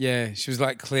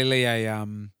 clearly a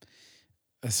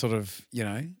sort of,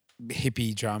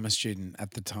 hippie drama student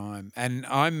at the time. And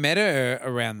I met her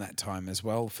around that time as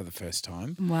well for the first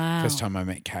time. Wow. First time I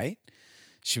met Kate.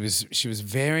 She's a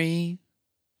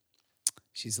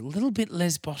little bit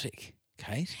lesbotic,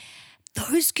 Kate.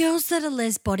 Those girls that are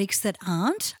lesbotics that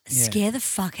aren't scare the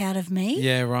fuck out of me.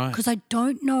 Yeah, right. Because I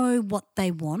don't know what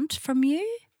they want from you.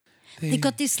 They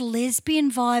got this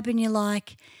lesbian vibe and you're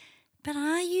like, but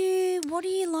are you? What do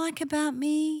you like about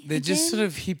me? They're just again? sort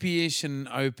of hippie-ish and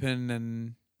open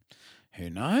and who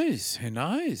knows?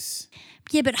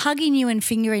 Yeah, but hugging you and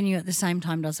fingering you at the same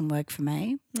time doesn't work for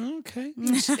me. Okay.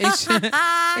 Each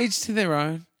to their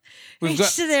own. We've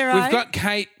got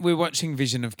Kate. We're watching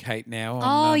Vision of Kate now.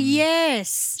 On,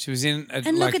 yes. She was in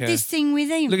and look at this thing with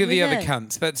him. Look at with the other her.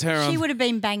 cunts. That's her She on. would have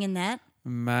been banging that.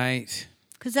 Mate.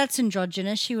 Because that's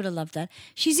androgynous. She would have loved that.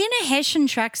 She's in a Hessian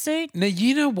tracksuit. Now,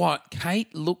 you know what?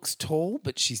 Kate looks tall,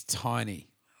 but she's tiny.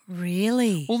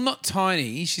 Really? Well, not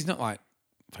tiny. She's not like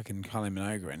fucking Kylie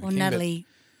Minogue or anything. Or Natalie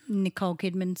Nicole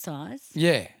Kidman size.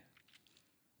 Yeah.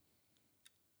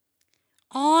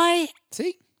 I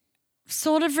See?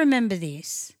 sort of remember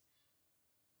this.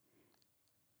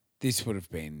 This would have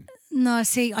been... No,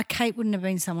 see, Kate wouldn't have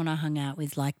been someone I hung out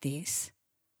with like this.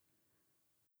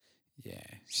 Yeah.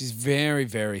 She's very,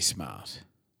 very smart.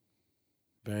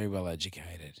 Very well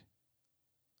educated.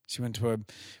 She went to a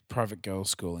private girls'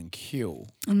 school in Kew.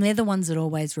 And they're the ones that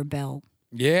always rebel.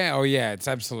 Yeah. Oh, yeah. It's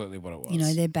absolutely what it was. You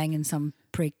know, they're banging some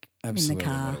prick absolutely in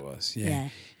the car. what it was. Yeah.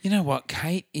 You know what?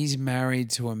 Kate is married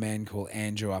to a man called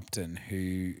Andrew Upton,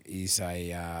 who is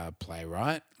a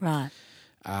playwright. Right.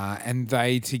 And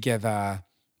they together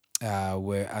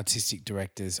were artistic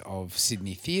directors of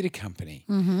Sydney Theatre Company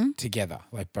together,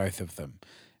 like both of them.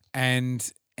 And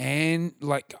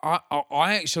like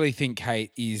I actually think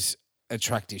Kate is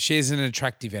attractive. She has an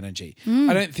attractive energy.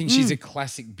 I don't think she's a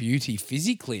classic beauty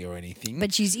physically or anything.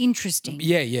 But she's interesting.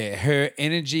 Yeah. Her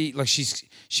energy, like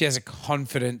she has a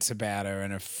confidence about her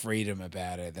and a freedom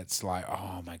about her that's like,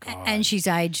 oh my God. And she's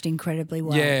aged incredibly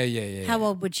well. Yeah. How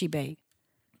old would she be?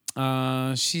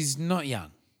 She's not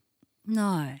young,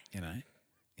 No.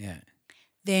 Yeah.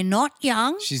 They're not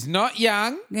young. She's not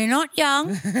young. They're not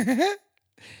young.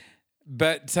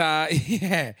 But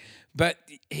yeah, but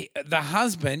the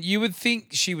husband, you would think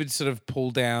she would sort of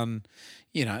pull down,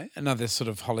 another sort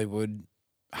of Hollywood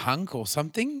hunk or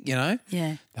something, Yeah.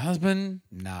 The husband,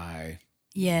 no.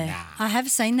 Yeah. Nah. I have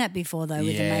seen that before though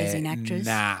with amazing actors.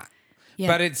 Nah.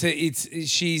 Yeah. But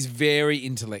she's very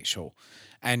intellectual,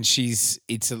 and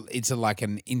it's like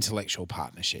an intellectual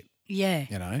partnership. Yeah.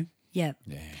 Yeah.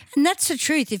 Yeah. And that's the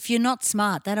truth. If you're not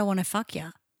smart, they don't want to fuck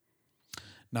you.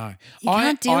 No. You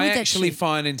can't deal I with that actually shit.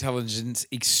 find intelligence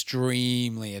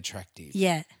extremely attractive.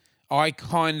 Yeah. I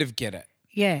kind of get it.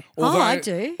 Yeah. Although, I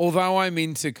do. Although I'm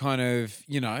into kind of,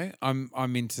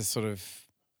 I'm into sort of,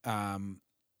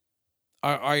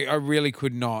 I really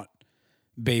could not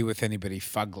be with anybody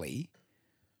fugly.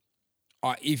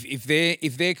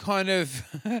 If they're kind of,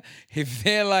 if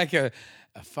they're like a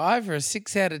 5 or a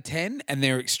 6 out of 10 and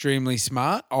they're extremely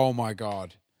smart, oh my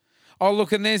God. Oh,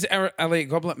 look, and there's Elliot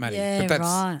Goblet, Matty. Yeah, but that's,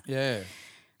 right. Yeah.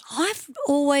 I've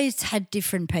always had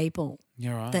different people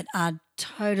You're right. that are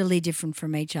totally different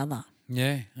from each other.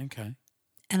 Yeah, okay.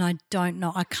 And I don't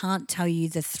know. I can't tell you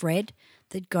the thread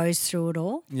that goes through it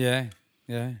all. Yeah,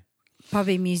 yeah.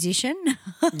 Probably musician.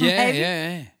 Yeah, maybe.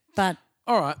 yeah. But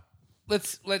All right.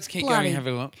 Let's keep Bloody. going and have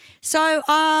a look. so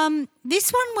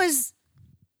this one was.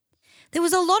 There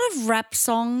was a lot of rap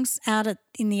songs out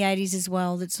in the 80s as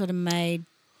well that sort of made.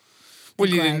 Well,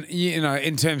 you great. didn't,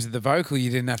 in terms of the vocal, you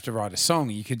didn't have to write a song.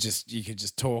 You could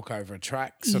just talk over a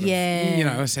track, sort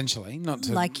Yeah. of, essentially, not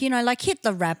to Like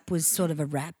Hitler rap was sort of a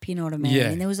rap, you know what I mean? Yeah.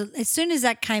 And there was as soon as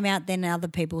that came out, then other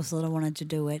people sort of wanted to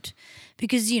do it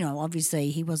because,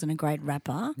 obviously he wasn't a great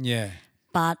rapper. Yeah.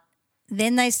 But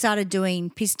then they started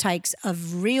doing piss takes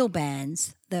of real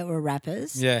bands that were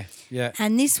rappers. Yeah, yeah.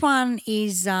 And this one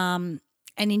is an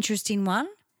interesting one.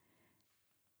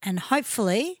 And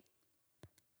hopefully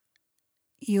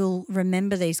you'll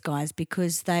remember these guys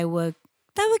because they were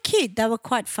cute. They were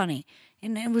quite funny.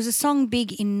 And it was a song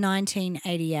big in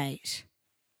 1988.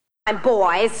 And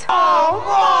boys.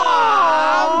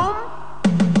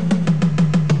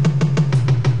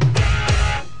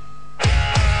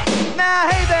 Now,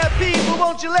 hey there, people,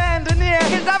 won't you lend an ear?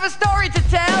 'Cause I've a story to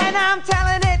tell, and I'm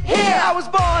telling it here. I was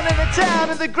born in a town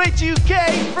in the great UK,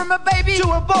 from a baby to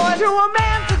a boy to a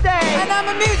man today. And I'm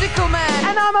a musical man,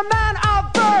 and I'm a man of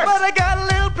verse. But I got a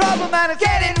little problem, and it's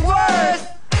getting worse.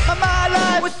 My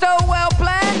life was so well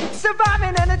planned,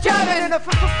 surviving and a jiving in a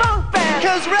funk band.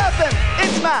 'Cause rapping,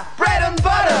 it's my bread and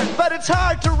butter. But it's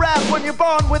hard to rap when you're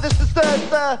born with a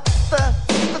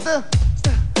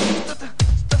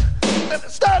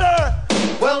stutter.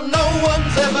 Well, no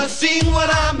one's ever seen what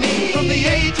I mean. From the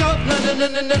age of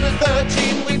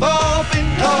 13, we've all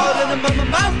been caught in a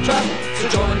mouth trap. So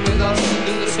join with us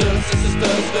in the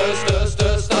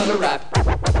stutter rap.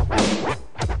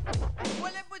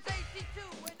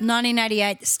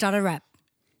 1988, the stutter rap.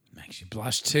 Makes you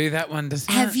blush too, that one,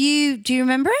 doesn't Do you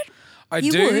remember it? I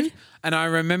you do. would? And I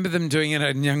remember them doing it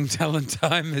on Young Talent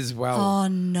Time as well. Oh,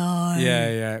 no.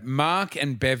 Yeah. Mark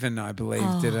and Bevan, I believe,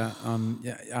 did it on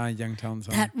Young Talent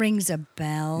Time. That rings a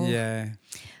bell. Yeah.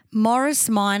 Morris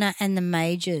Minor and the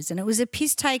Majors. And it was a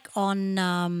piss take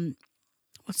on,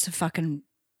 what's the fucking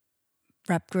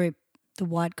rap group? The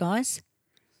White Guys?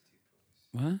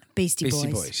 What? Beastie Boys.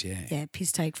 Beastie Boys, yeah. Yeah,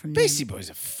 piss take from Beastie them. Boys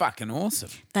are fucking awesome.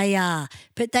 They are.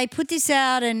 But they put this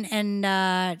out and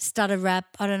started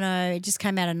rap. I don't know. It just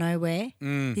came out of nowhere.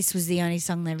 This was the only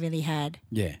song they really had.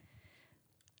 Yeah.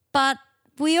 But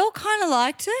we all kind of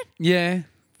liked it. Yeah.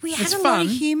 We had It's a lot fun.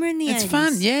 of humour in the 80s. It's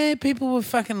fun. Yeah, people were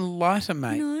fucking lighter,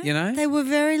 mate. You know? They were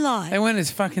very light. They weren't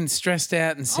as fucking stressed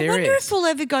out and I serious. wonder if we'll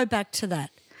ever go back to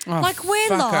that. Oh, like we're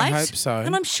fuck, light. I hope so.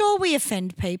 And I'm sure we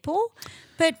offend people,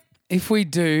 but If we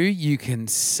do, you can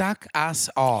suck us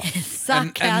off.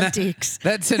 Suck our dicks.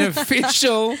 That's an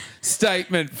official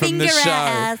statement from finger the show. our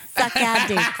ass, suck our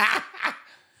dicks.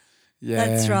 Yeah.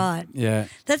 That's right. Yeah.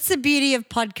 That's the beauty of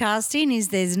podcasting is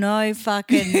there's no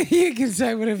fucking You can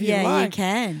say whatever you like. you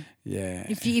can. Yeah.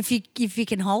 If you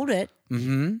can hold it.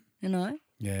 Mm-hmm. You know.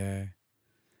 Yeah.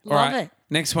 Love All right. it.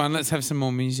 Next one. Let's have some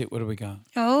more music. What do we got?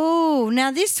 Oh, now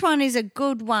this one is a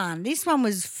good one. This one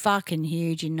was fucking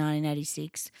huge in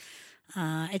 1986.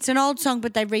 It's an old song,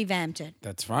 but they revamped it.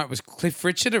 That's right. It was Cliff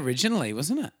Richard originally,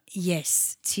 wasn't it?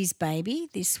 Yes, it's his baby,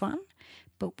 this one.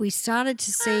 But we started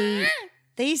to see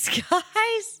these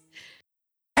guys.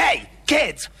 Hey,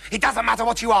 kids, it doesn't matter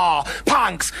what you are.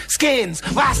 Punks, skins,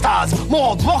 rastas,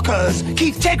 mords, rockers,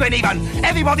 Keith Chegwin even.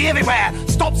 Everybody everywhere,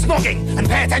 stop snogging and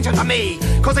pay attention to me.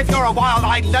 Because if you're a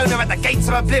wild-eyed loner at the gates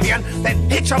of oblivion, then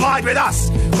hitch a ride with us.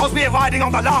 Because we're riding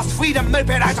on the last freedom moped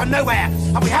out of nowhere.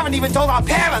 And we haven't even told our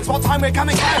parents what time we're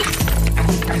coming home.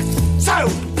 So,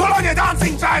 pull on your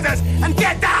dancing trousers and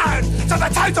get down to the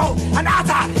total and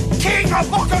utter king of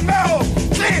rock and roll,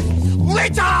 Cliff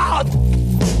Richard!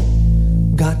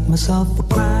 Got myself a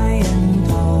crying,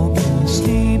 talking,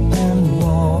 sleeping,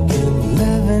 walking,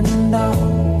 living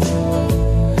doll.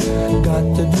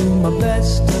 Got to do my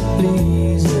best to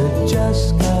please her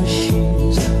just 'cause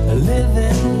she's a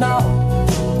living doll.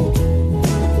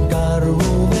 Got a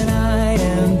roving eye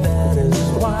and that is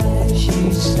why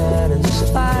she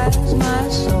satisfies my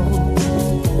soul.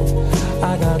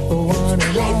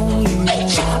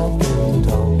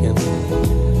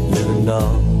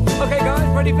 doll. Okay,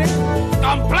 guys, ready, Vic?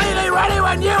 Completely ready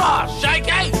when you are,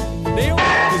 Shaky! Neil?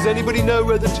 Does anybody know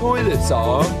where the toilets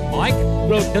are? Mike,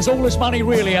 look, does all this money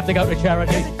really have to go to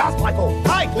charity? Yes, it does, Michael.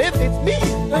 Hi, Cliff, it's me.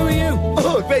 Who are you?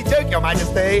 Oh, great joke, Your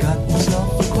Majesty. Got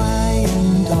myself a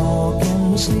crying,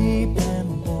 talking,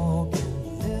 sleeping,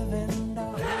 walking, living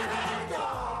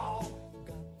doll.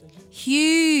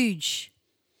 Huge.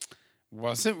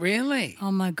 Was it really?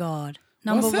 Oh my God.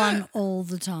 Number Was it? one all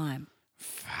the time.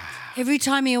 Every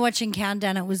time you're watching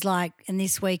Countdown, it was like, and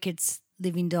this week it's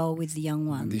Living Doll with the Young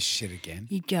Ones. This shit again.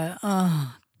 You'd go,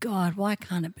 oh God, why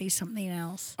can't it be something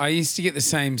else? I used to get the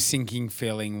same sinking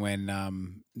feeling when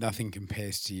Nothing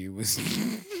Compares to You was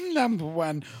number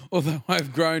one, although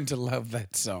I've grown to love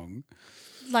that song.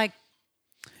 Like,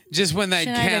 Just when they'd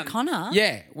Sinead count. O'Connor?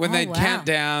 Yeah, when Oh, they'd wow. count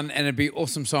down and it'd be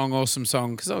awesome song,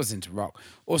 because I was into rock.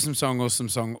 Awesome song, awesome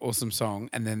song, awesome song,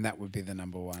 and then that would be the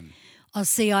number one. oh,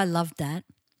 see, I loved that.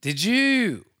 Did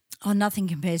you? Oh, Nothing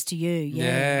Compares to You.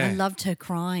 Yeah. Yeah. I loved her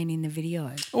crying in the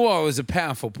video. Well, it was a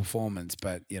powerful performance,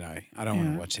 but, I don't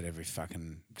want to watch it every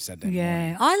fucking Saturday morning.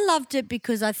 Yeah. I loved it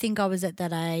because I think I was at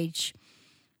that age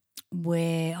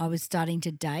where I was starting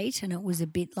to date and it was a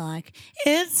bit like,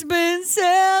 it's been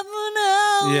 7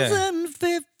 hours and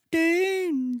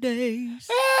 15 days.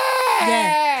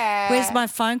 Yeah. Where's my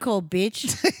phone call,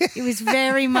 bitch? It was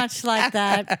very much like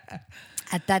that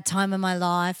at that time of my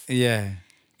life. Yeah.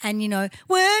 And,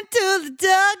 went to the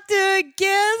doctor,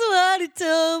 guess what he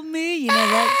told me? Yeah.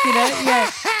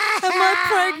 Am I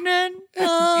pregnant?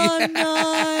 Oh,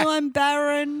 no, I'm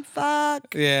barren.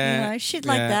 Fuck. Yeah. Shit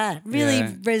like that. Really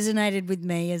resonated with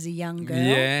me as a young girl.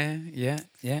 Yeah,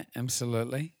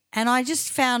 absolutely. And I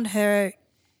just found her,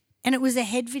 and it was a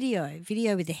head video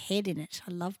with a head in it.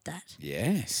 I loved that.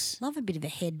 Yes. Love a bit of a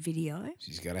head video.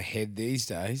 She's got a head these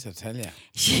days, I tell you.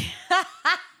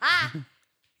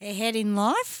 A head in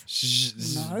life?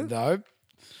 No. No.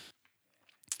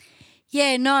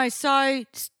 Yeah, no. So,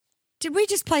 did we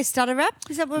just play Stutter Rap?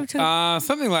 Is that what we're talking?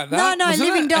 Something like that. No, wasn't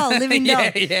Living it? Doll. Living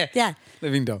Doll. Yeah.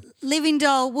 Living Doll. Living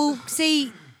Doll. Well,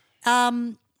 see,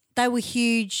 they were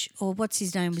huge, or what's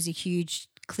his name was a huge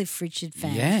Cliff Richard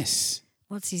fan. Yes.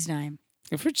 What's his name?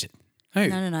 Cliff Richard. Who?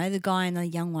 No. The guy in the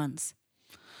Young Ones.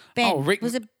 Ben. Oh, Rick.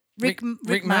 Was it Rick Mail?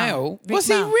 Mail. Rick Was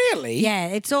Mail. he really? Yeah,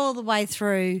 it's all the way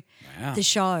through the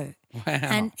show. Wow.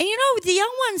 And the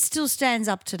Young Ones still stands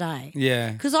up today.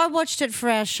 Yeah. Because I watched it for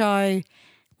our show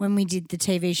when we did the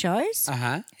TV shows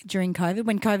during COVID.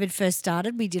 When COVID first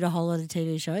started, we did a whole lot of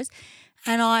TV shows.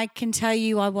 And I can tell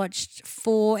you I watched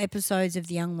 4 episodes of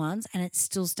The Young Ones and it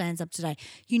still stands up today.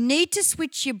 You need to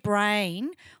switch your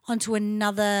brain onto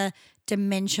another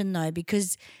dimension though,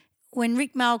 because when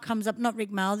Rick Mail comes up, not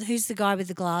Rick Mail, who's the guy with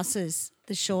the glasses,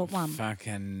 the short one?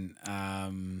 Fucking, I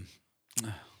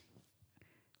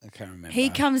can't remember. He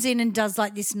comes in and does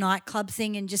like this nightclub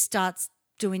thing and just starts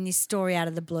doing this story out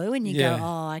of the blue and you go,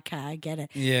 oh, okay, I get it.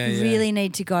 Yeah, you really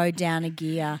need to go down a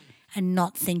gear and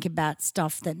not think about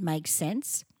stuff that makes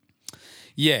sense.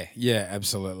 Yeah,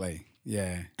 absolutely.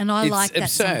 Yeah. And I like that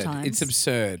absurd. sometimes. It's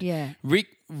absurd. Yeah.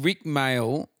 Rick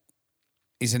Mail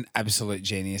is an absolute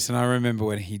genius. And I remember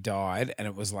when he died and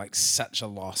it was like such a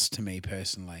loss to me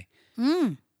personally.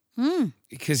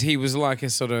 Because he was like a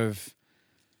sort of,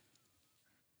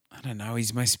 I don't know,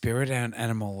 he's my spirit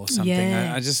animal or something.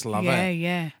 Yeah. I just love it.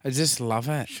 Yeah. I just love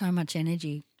it. So much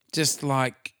energy. Just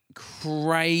like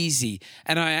crazy.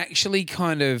 And I actually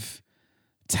kind of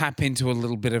tap into a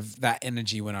little bit of that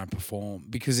energy when I perform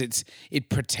because it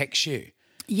protects you.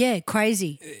 Yeah,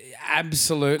 crazy.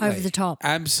 Absolutely. Over the top.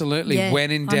 Absolutely. Yeah,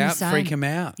 When in I'm the doubt, same. freak them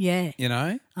out. Yeah. You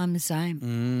know? I'm the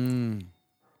same.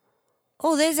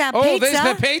 Oh, there's our Oh, pizza.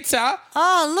 there's the pizza.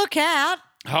 Oh, look out.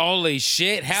 Holy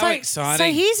shit. How exciting. So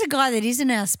here's a guy that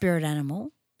isn't our spirit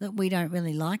animal that we don't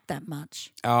really like that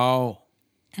much. Oh.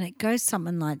 And it goes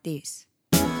something like this.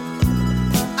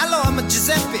 Hello, I'm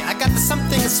Giuseppe. I got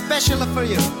something special for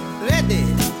you. Ready?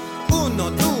 Uno,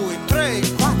 due, tre,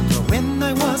 quattro. When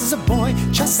I was a boy,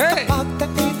 just about the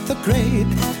 8th grade,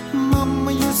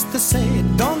 Mama used to say,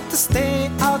 don't stay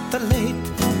out late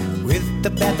with the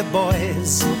bad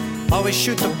boys. Always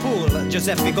shoot the pool.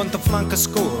 Giuseppe going to flunk a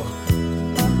school.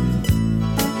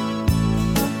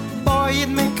 Boy, it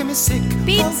make me sick.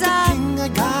 Pizza. All the thing I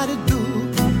gotta do.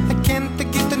 I can't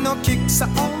get no kicks. I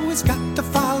always got to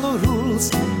follow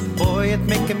rules. Boy, it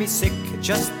make me sick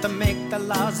just to make the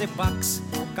lousy bucks.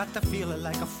 Got to feel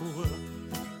like a fool.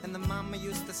 And the mama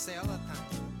used to say all the time,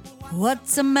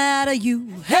 What's the matter, you?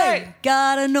 Hey,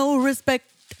 gotta no respect.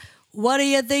 What do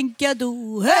you think you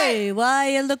do? Hey, why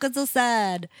you looking so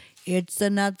sad? It's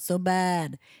not so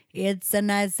bad. It's a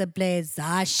nicer place.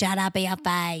 Shut up in your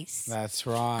face. That's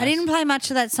right. I didn't play much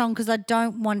of that song because I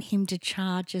don't want him to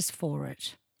charge us for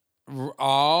it.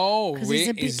 Oh, Because he's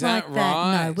a bit is like that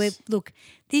that. right? No, look,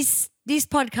 this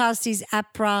podcast is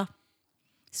APRA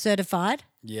certified.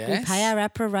 Yes. We pay our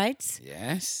APRA rates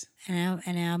Yes. and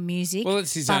our music. Well,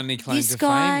 it's his But only claim this to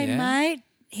guy, fame, yeah. mate,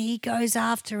 he goes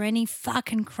after any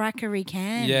fucking cracker he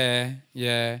can. Yeah,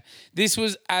 yeah. This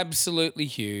was absolutely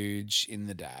huge in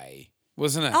the day,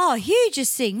 wasn't it? Oh,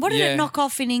 hugest thing. What did Yeah. it knock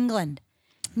off in England?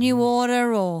 New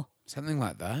Order or Something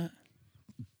like that.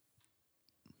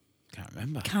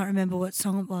 Can't remember. what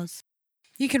song it was.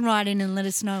 You can write in and let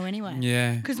us know anyway.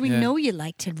 Yeah. Because we yeah, know you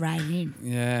like to write in.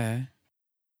 Yeah.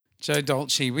 Joe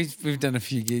Dolce, we've done a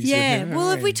few gigs Yeah. with him. Well, have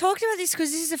haven't we talked about this?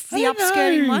 Because this is the I don't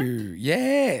upskirting know. one.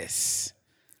 Yes.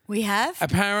 We have.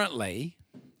 Apparently.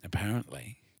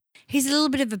 He's a little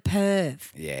bit of a perv.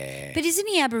 Yeah. But isn't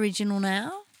he Aboriginal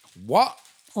now? What?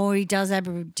 Or he does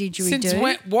didgeridoo? Since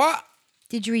when? What?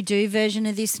 Didgeridoo version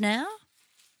of this now?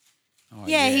 Oh,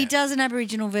 yeah, he does an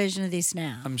Aboriginal version of this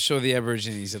now. I'm sure the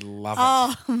Aborigines would love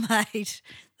it. Oh, mate.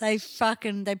 They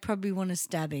probably want to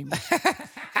stab him.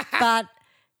 But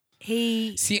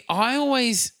he See, I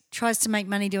always tries to make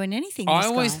money doing anything. I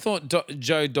this always guy. thought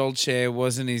Joe Dolce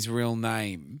wasn't his real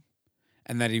name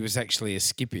and that he was actually a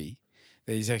skippy,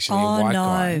 that he's actually a white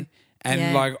guy. And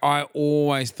Yeah. I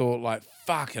always thought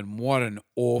fucking what an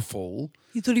awful.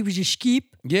 You thought he was a skip?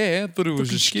 Yeah, I thought it was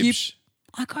Fucking a skip. skip.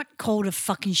 I got called a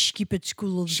fucking skip at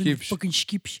school all the time. Skips. Fucking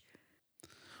skips.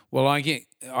 Well, I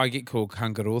get called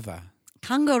Kangarooza,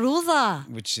 Kangarooza.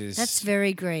 which is That's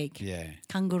very Greek. yeah.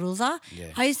 Kangarooza.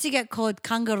 Yeah. I used to get called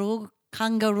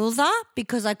kangarooza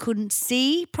because I couldn't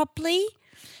see properly.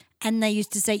 And they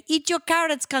used to say, eat your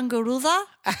carrots, kangarooza.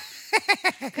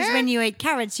 Because when you eat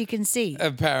carrots, you can see.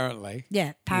 Apparently.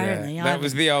 Yeah, apparently. Yeah. That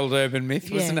was the old urban myth,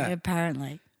 wasn't yeah, it?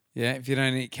 apparently. Yeah, if you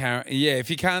don't eat carrot, yeah, if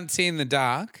you can't see in the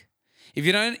dark, if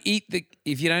you don't eat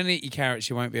your carrots,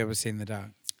 you won't be able to see in the dark.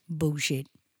 Bullshit.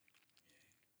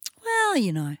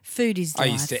 Well, food is life.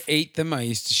 I used to eat them. I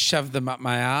used to shove them up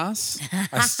my ass.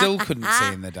 I still couldn't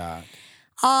see in the dark.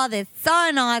 Oh, they're so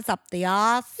nice up the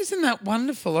arse. Isn't that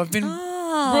wonderful? I've been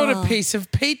brought a piece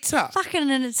of pizza. Fucking,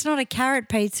 and it's not a carrot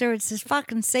pizza, it's just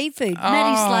fucking seafood.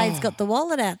 Matty Slade's got the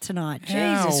wallet out tonight.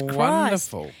 Jesus Christ.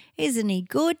 Wonderful. Isn't he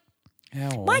good? How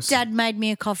My awesome. dad made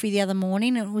me a coffee the other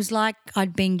morning and it was like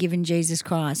I'd been given Jesus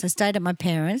Christ. I stayed at my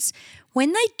parents'.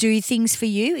 When they do things for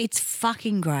you, it's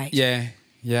fucking great. Yeah,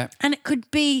 yeah. And it could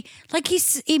be like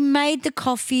he made the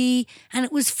coffee and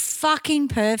it was fucking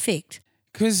perfect.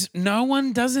 Because no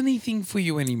one does anything for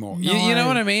you anymore. You know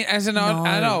what I mean? As an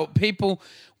adult, people,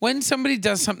 when somebody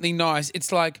does something nice,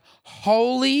 it's like,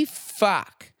 holy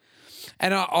fuck.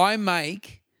 And I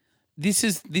make, this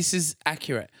is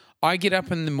accurate. I get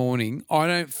up in the morning, I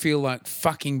don't feel like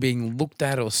fucking being looked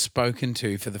at or spoken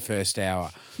to for the first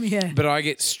hour. Yeah. But I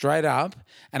get straight up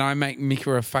and I make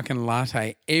Mika a fucking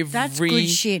latte That's every good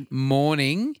shit.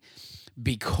 morning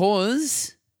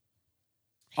because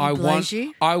I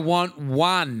want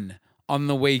one on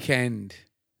the weekend.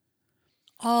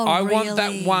 Oh, I really? want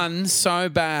that one so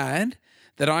bad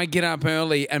that I get up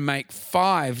early and make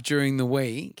 5 during the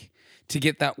week to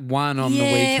get that one on the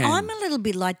weekend. Yeah, I'm a little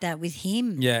bit like that with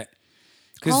him. Yeah.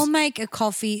 I'll make a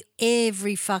coffee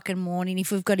every fucking morning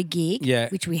if we've got a gig, Yeah.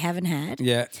 which we haven't had.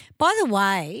 Yeah. By the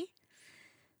way,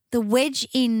 the wedge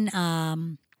in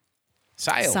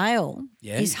Sale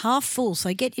Yeah. is half full,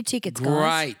 so get your tickets,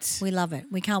 guys. Great. We love it.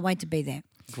 We can't wait to be there.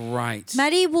 Great.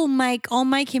 Maddie I'll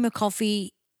make him a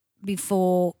coffee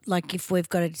before, like if we've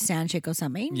got a sound check or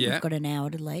something. Yeah. We've got an hour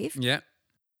to leave. Yeah.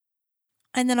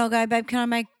 And then I'll go, babe,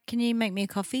 can you make me a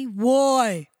coffee?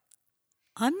 Why?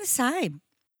 I'm the same.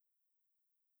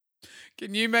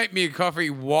 Can you make me a coffee?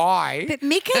 Why? But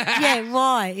Mika, yeah,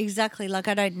 why? Exactly. Like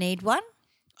I don't need one.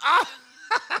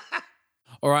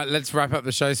 All right, let's wrap up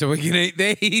the show so we can eat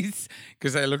these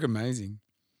because they look amazing.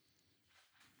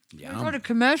 We've got a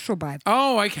commercial, babe.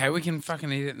 Oh, okay. We can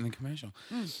fucking eat it in the commercial.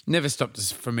 Never stopped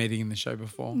us from eating in the show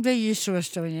before. They're used to us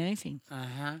doing anything.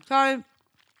 Uh-huh. So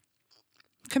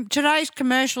today's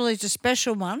commercial is a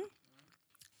special one.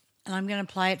 And I'm going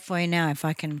to play it for you now if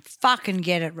I can fucking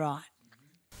get it right.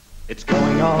 It's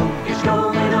going on. It's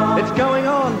going on. It's going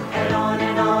on. And on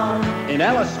and on. In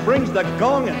Alice Springs, the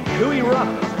gong and cooey rock.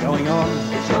 It's going on.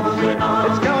 It's going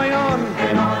on. It's going on.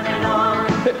 And on and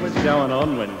on. It was going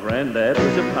on when Grandad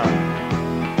was a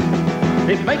pup.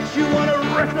 It makes you want to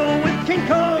wrestle with King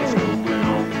Kong. It's going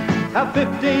on. How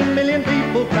 15 million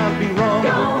people can't be wrong.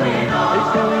 Going on.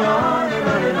 It's going on and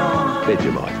on and on.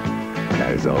 Vegemite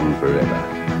goes on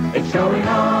forever. It's going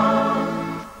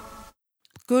on.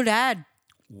 Good ad.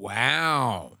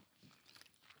 Wow.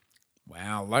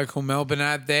 Wow, local Melbourne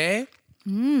ad there.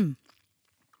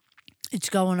 It's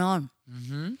going on.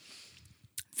 Mm-hmm.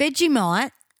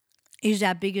 Vegemite is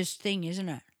our biggest thing, isn't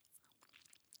it?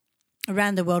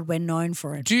 Around the world, we're known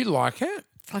for it. Do you like it?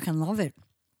 Fucking love it.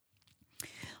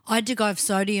 I had to go off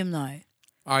sodium though.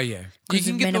 Oh, yeah. You 'Cause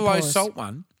can of get the low menopause. salt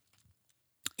one.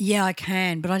 Yeah, I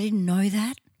can, but I didn't know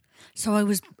that. So I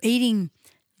was eating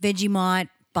Vegemite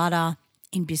butter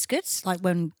in biscuits, like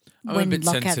when I'm a bit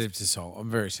lockouts- sensitive to salt.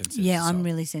 I'm very sensitive Yeah, to salt. I'm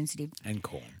really sensitive. And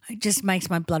corn. It just makes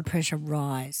my blood pressure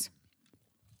rise.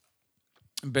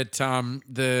 But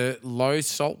the low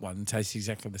salt one tastes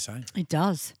exactly the same. It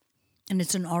does. And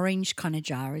it's an orange kind of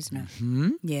jar, isn't it? Mm-hmm.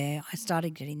 Yeah, I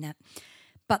started getting that.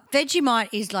 But Vegemite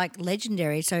is like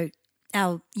legendary. So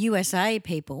our USA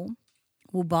people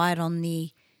will buy it on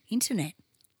the internet,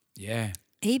 Yeah.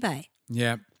 eBay.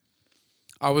 Yeah.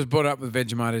 I was brought up with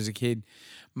Vegemite as a kid.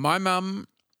 My mum,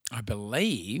 I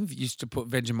believe, used to put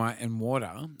Vegemite in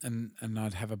water and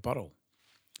I'd have a bottle.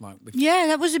 Like with Yeah,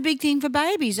 that was a big thing for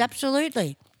babies.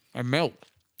 Absolutely. and milk.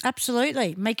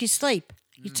 Absolutely. Make you sleep.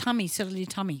 Your tummy, settle your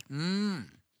tummy.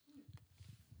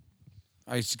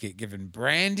 I used to get given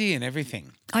brandy and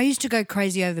everything. I used to go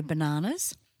crazy over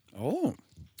bananas. Oh.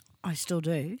 I still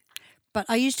do. But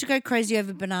I used to go crazy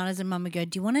over bananas and Mum would go,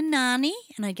 do you want a nani?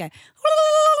 And I'd go,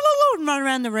 and run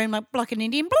around the room like an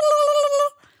Indian.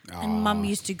 And Mum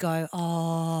used to go,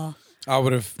 oh, I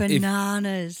would have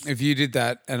bananas. If you did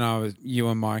that and I was you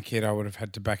and my kid, I would have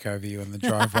had to back over you in the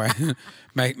driveway,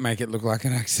 make it look like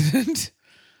an accident.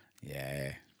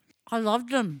 Yeah. I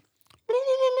loved them.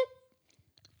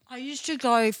 I used to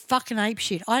go fucking ape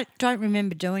shit. I don't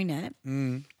remember doing it,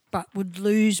 but would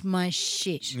lose my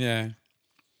shit. Yeah.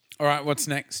 All right, what's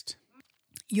next?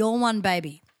 Your one,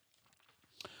 baby.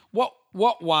 What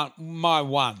one? My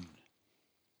one.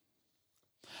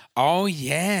 Oh,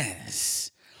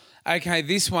 yes. Okay,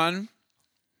 this one.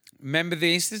 Remember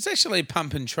this? It's actually a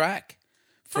pump and track.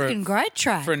 Fucking great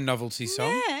track. For a novelty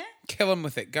song. Yeah. Kill 'em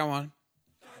with it. Go on.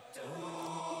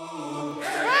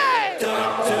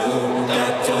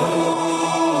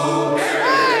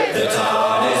 The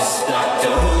TARDIS Doctor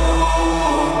Who.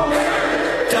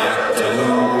 Doctor Who,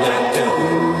 Doctor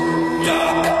Who.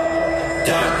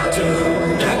 Doctor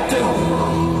Who, Doctor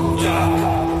Who.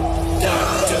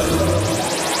 Doctor Who.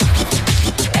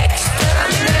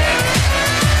 Exterminate.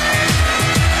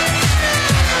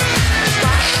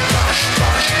 Rush, rush,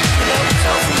 rush. Loads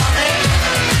of money.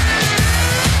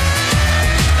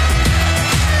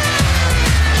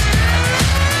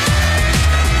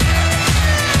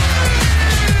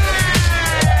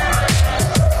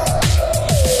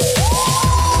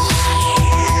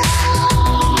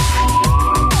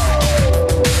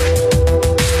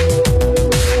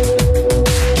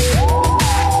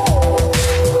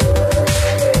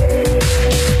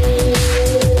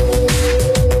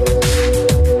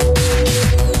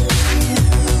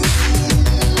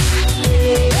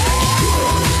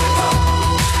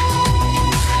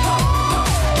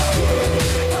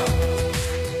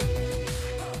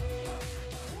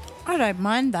 I don't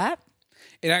mind that.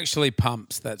 It actually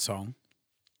pumps, that song.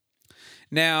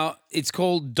 Now, it's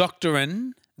called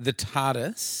Doctorin' the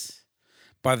TARDIS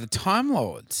by the Time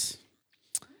Lords.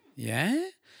 Yeah?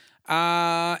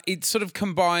 It sort of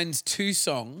combines two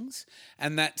songs,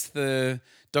 and that's the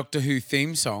Doctor Who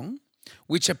theme song,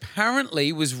 which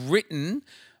apparently was written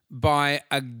by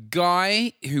a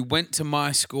guy who went to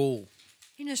my school.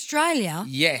 In Australia?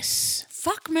 Yes.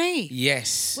 Fuck me.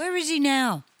 Yes. Where is he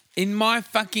now? In my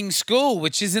fucking school,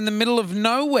 which is in the middle of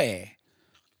nowhere.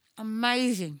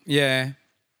 Amazing. Yeah.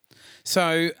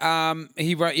 So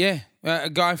he wrote, a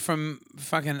guy from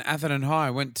fucking Atherton High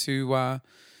went to, a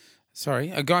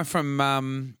guy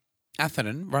from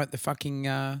Atherton wrote the fucking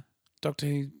Doctor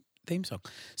Who theme song.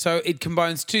 So it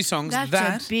combines two songs.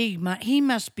 That's a big he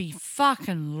must be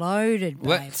fucking loaded, babe.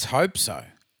 Let's hope so.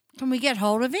 Can we get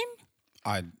hold of him?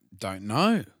 I don't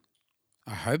know.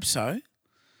 I hope so.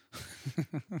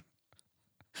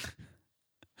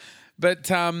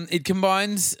 But it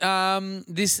combines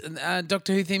this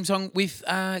Doctor Who theme song with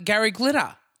Gary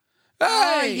Glitter.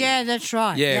 Oh, Hey! yeah, that's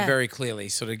right. Yeah, very clearly,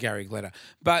 sort of Gary Glitter.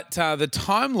 But the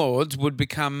Time Lords would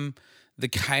become the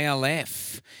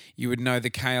KLF. You would know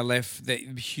the KLF, the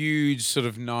huge sort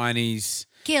of 90s.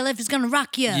 KLF is going to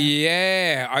rock you.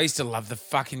 Yeah, I used to love the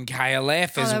fucking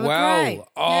KLF as they were well. great.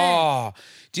 Oh,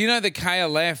 do you know the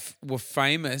KLF were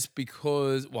famous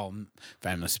because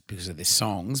of their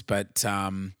songs, but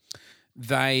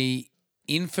they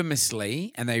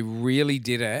infamously, and they really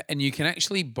did it, and you can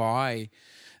actually buy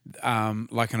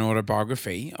like an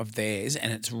autobiography of theirs,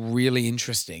 and it's really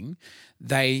interesting.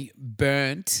 They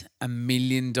burnt $1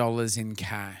 million in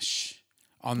cash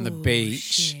on the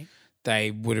beach,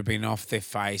 they would have been off their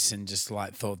face and just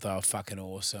like thought they were fucking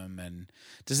awesome. And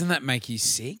doesn't that make you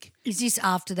sick? Is this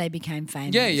after they became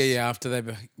famous? Yeah. After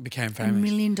they became famous. $1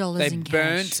 million in cash. They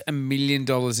burnt $1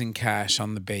 million in cash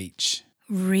on the beach.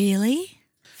 Really?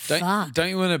 Fuck. Don't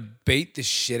you want to beat the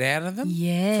shit out of them?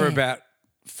 Yeah. For about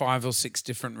 5 or 6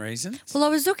 different reasons? Well, I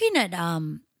was looking at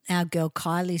our girl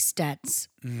Kylie's stats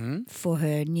for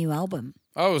her new album.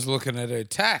 I was looking at her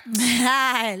tax.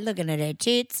 Looking at her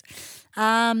tits.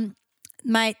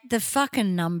 Mate, the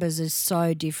fucking numbers are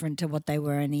so different to what they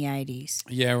were in the 80s.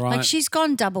 Yeah, right. Like she's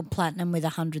gone double platinum with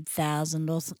 100,000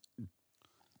 or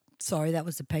sorry, that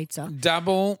was a pizza.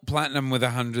 Double platinum with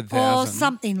 100,000. Or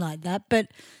something like that. But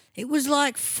it was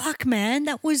like, fuck, man,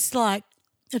 that was like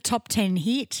a top 10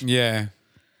 hit. Yeah.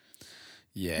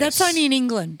 Yes. That's only in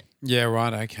England. Yeah,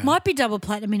 right, okay. Might be double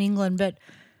platinum in England, but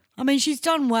I mean, she's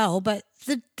done well, but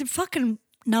the fucking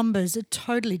numbers are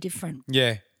totally different.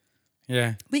 Yeah.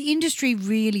 Yeah. The industry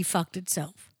really fucked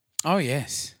itself. Oh,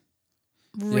 yes.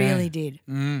 Really did.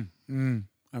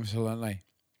 Absolutely.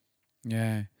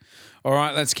 Yeah. All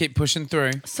right, let's keep pushing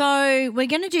through. So we're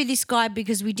going to do this guy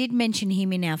because we did mention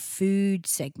him in our food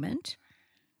segment.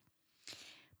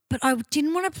 But I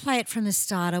didn't want to play it from the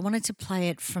start. I wanted to play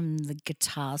it from the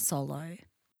guitar solo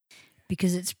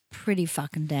because it's pretty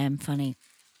fucking damn funny.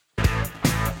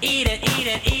 Eat it, eat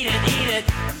it, eat it, eat it.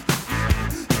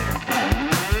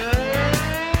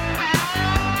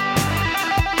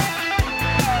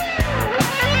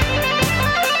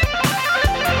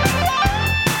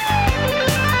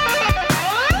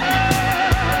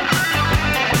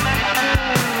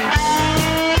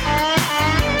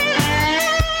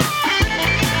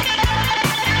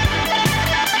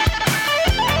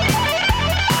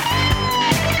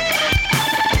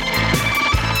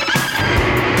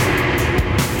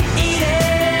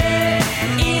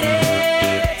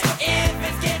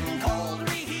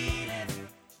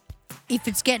 If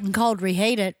it's getting cold,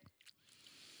 reheat it.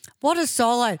 What a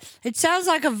solo. It sounds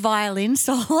like a violin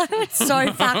solo. It's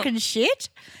so fucking shit.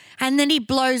 And then he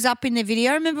blows up in the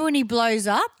video. Remember when he blows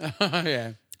up?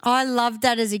 Yeah. I loved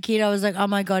that as a kid. I was like, oh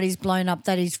my God, he's blown up.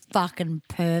 That is fucking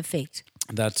perfect.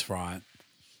 That's right.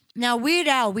 Now, Weird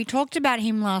Al, we talked about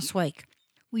him last week.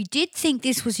 We did think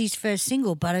this was his first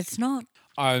single, but it's not.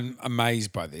 I'm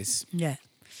amazed by this. Yeah.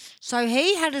 So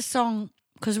he had a song,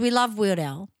 because we love Weird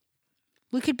Al.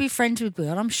 We could be friends with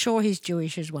Weird. I'm sure he's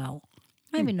Jewish as well.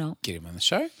 Maybe not. Get him on the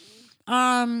show.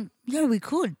 Yeah, we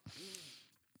could.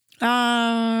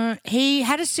 He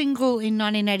had a single in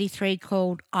 1983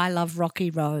 called I Love Rocky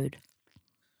Road.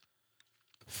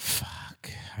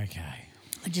 Fuck. Okay.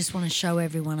 I just want to show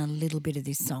everyone a little bit of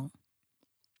this song.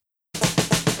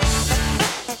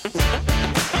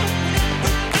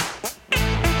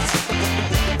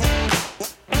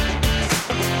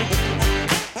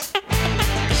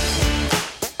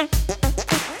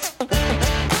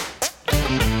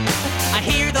 I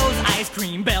hear those ice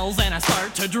cream bells and I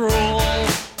start to drool.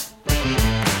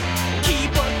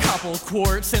 Keep a couple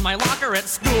quarts in my locker at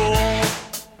school.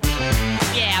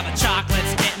 Yeah, but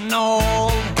chocolate's getting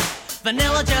old.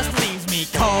 Vanilla just leaves me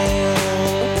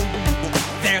cold.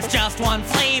 There's just one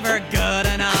flavor good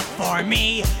enough for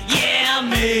me. Yeah,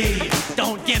 me.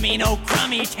 Don't give me no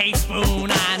crummy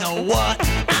teaspoon. I know what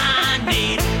I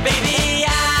need. Baby,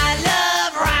 I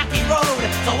love Rocky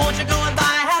Road. So won't you go and buy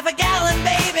half a gallon,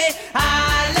 baby?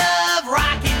 I love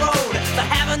Rocky Road. So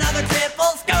have another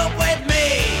triple scope with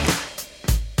me.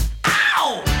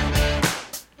 Ow!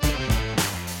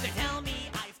 They tell me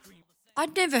ice cream.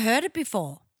 I'd never heard it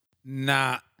before.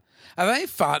 Nah. Are they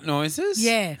fart noises?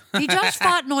 Yeah. He does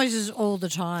fart noises all the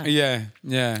time. Yeah,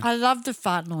 yeah. I love the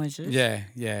fart noises. Yeah,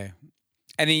 yeah.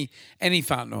 Any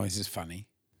fart noise is funny.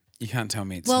 You can't tell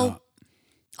me it's Well, not.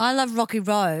 I Love Rocky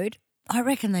Road. I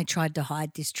reckon they tried to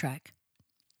hide this track.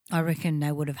 I reckon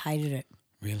they would have hated it.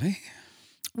 Really?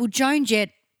 Well, Joan Jett,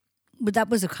 that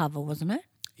was a cover, wasn't it?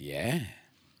 Yeah.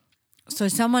 So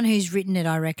someone who's written it,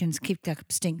 I reckon's kicked up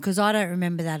a stink because I don't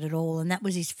remember that at all, and that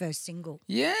was his first single.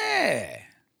 Yeah.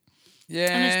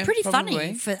 Yeah. And it's pretty probably.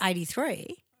 funny for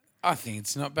 83. I think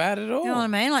it's not bad at all. You know what I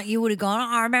mean? Like you would have gone,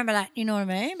 oh, I remember that. You know what I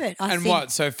mean? But I And think,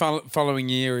 what? So following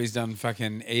year he's done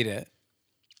fucking Eat It.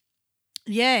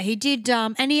 Yeah, he did.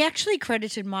 And he actually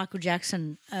credited Michael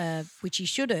Jackson, which he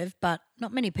should have, but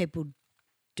not many people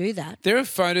do that. There are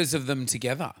photos of them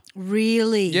together.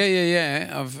 Really?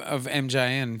 Yeah. Of MJ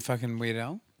and fucking Weird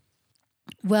Al.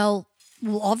 Well,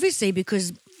 obviously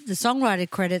because the songwriter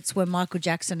credits were Michael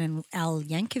Jackson and Al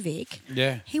Yankovic.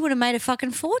 Yeah. He would have made a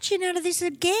fucking fortune out of this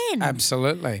again.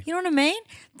 Absolutely. You know what I mean?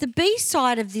 The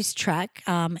B-side of this track,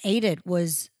 Eat It,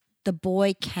 was The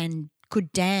Boy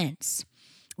Could Dance,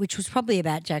 which was probably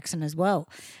about Jackson as well.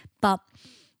 But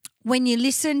when you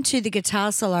listen to the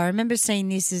guitar solo, I remember seeing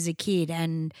this as a kid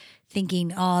and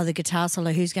thinking, oh, the guitar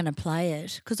solo, who's going to play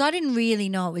it? Because I didn't really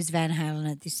know it was Van Halen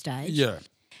at this stage. Yeah.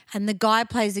 And the guy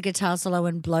plays the guitar solo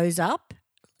and blows up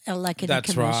like in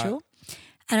That's a commercial. right.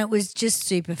 And it was just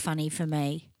super funny for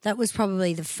me. That was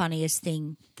probably the funniest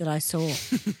thing that I saw.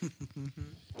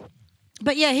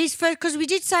 But yeah, his first, because we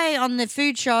did say on the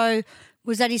food show,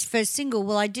 was that his first single?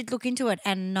 Well, I did look into it,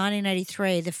 and in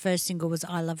 1983, the first single was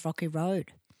I Love Rocky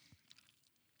Road,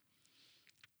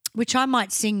 which I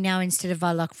might sing now instead of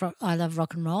I Love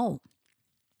Rock and Roll.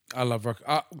 I love rock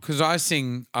because I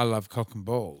sing I love cock and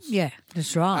balls. Yeah,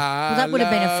 that's right. Well, that would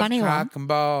have been a funny one. Cock and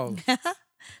balls.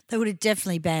 They would have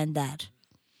definitely banned that.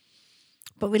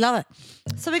 But we love it.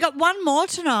 So we got one more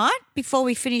tonight before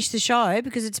we finish the show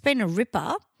because it's been a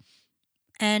ripper.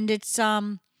 And it's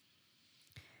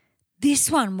this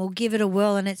one, we'll give it a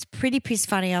whirl, and it's pretty piss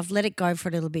funny. I've let it go for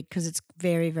a little bit because it's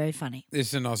very, very funny. This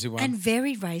is an Aussie one. And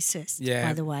very racist, yeah.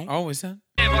 by the way. Oh, is that?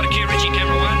 Stand by to cue Richie,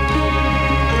 camera 1.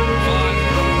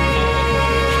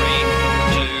 5,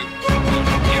 4, 3, 2,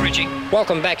 1. Cue Richie.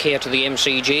 Welcome back here to the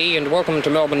MCG, and welcome to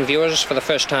Melbourne viewers for the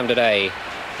first time today.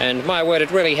 And my word,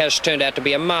 it really has turned out to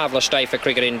be a marvellous day for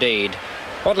cricket indeed.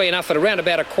 Oddly enough, at around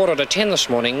about 9:45 this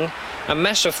morning, a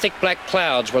mass of thick black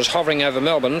clouds was hovering over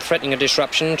Melbourne, threatening a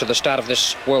disruption to the start of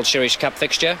this World Series Cup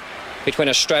fixture between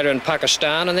Australia and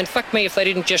Pakistan. And then fuck me if they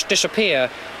didn't just disappear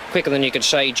quicker than you could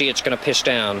say, gee, it's going to piss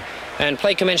down. And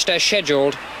play commenced as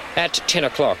scheduled at 10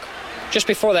 o'clock. Just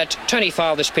before that, Tony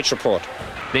filed this pitch report.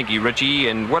 Thank you, Richie,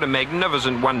 and what a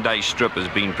magnificent one-day strip has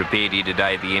been prepared here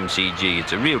today at the MCG.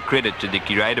 It's a real credit to the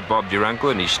curator, Bob Durunkel,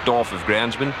 and his staff of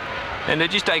groundsmen. And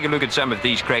just take a look at some of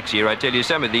these cracks here. I tell you,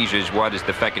 some of these are as wide as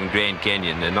the fucking Grand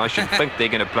Canyon, and I should think they're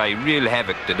going to play real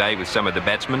havoc today with some of the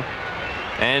batsmen.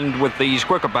 And with these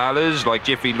quicker bowlers like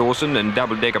Jeffrey Lawson and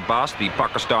Double-Decker Bass, the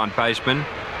Pakistan paceman,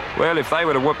 well, if they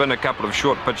were to whip in a couple of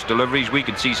short pitch deliveries, we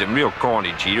could see some real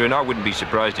carnage here, and I wouldn't be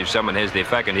surprised if someone has their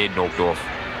fucking head knocked off.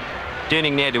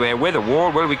 Turning now to our weather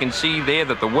wall, well, we can see there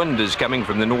that the wind is coming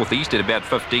from the northeast at about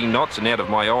 15 knots and out of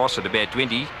my arse at about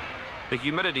 20. The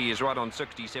humidity is right on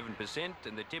 67%,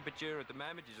 and the temperature at the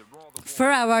moment is a rather... For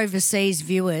our overseas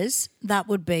viewers, that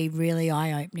would be really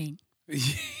eye-opening.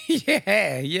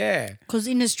 Yeah. Because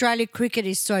in Australia, cricket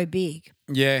is so big.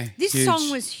 Yeah, This huge.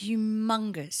 song was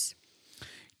humongous.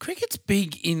 Cricket's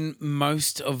big in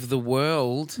most of the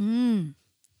world,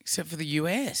 except for the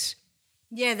US.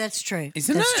 Yeah, that's true.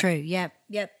 Isn't that's it? true. Yep.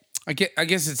 I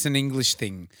guess it's an English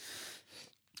thing.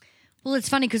 Well, it's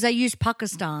funny because they use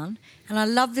Pakistan, and I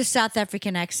love the South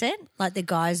African accent, like the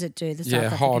guys that do the South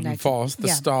African hard and accent. fast, the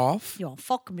staff. Yeah,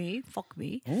 fuck me.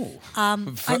 Oh. I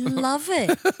love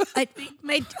it. I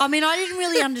didn't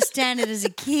really understand it as a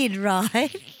kid,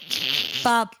 right?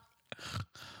 But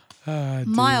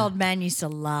my old man used to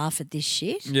laugh at this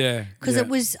shit. Yeah. Because it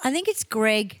was, I think it's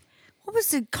Greg. What was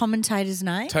the commentator's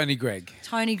name? Tony Gregg.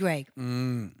 Tony Gregg.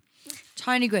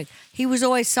 Tony Gregg. He was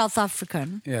always South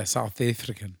African. Yeah, South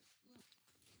African.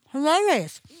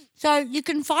 Hilarious. So you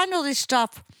can find all this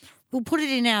stuff. We'll put it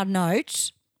in our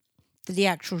notes for the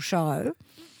actual show.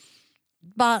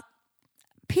 But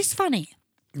piss funny.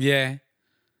 Yeah.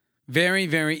 Very,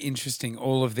 very interesting,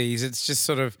 all of these. It's just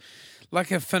sort of like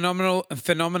a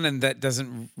phenomenon that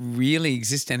doesn't really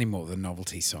exist anymore, the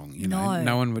novelty song. You know,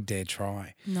 no one would dare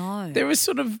try. No. There are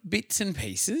sort of bits and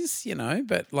pieces, you know,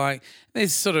 but like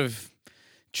there's sort of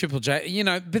Triple J, you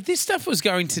know, but this stuff was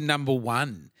going to number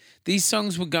one. These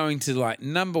songs were going to like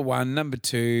number one, number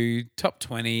two, top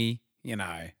 20, you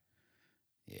know.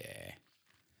 Yeah.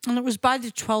 And it was by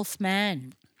the 12th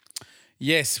Man.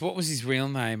 Yes. What was his real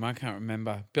name? I can't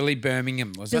remember. Billy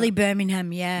Birmingham, was it? Billy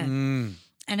Birmingham, yeah. And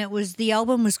the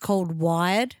album was called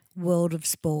Wired World of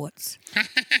Sports.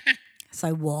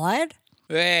 So Wired.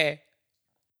 Yeah.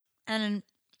 And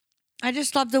I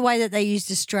just love the way that they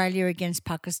used Australia against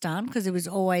Pakistan because there was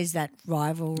always that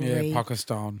rivalry. Yeah,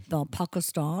 Pakistan. Oh,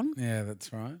 Pakistan. Yeah,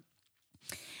 that's right.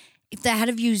 If they had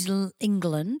have used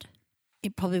England,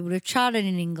 it probably would have charted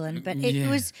in England. But it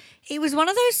was one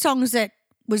of those songs that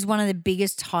was one of the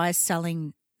biggest, highest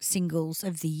selling singles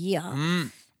of the year.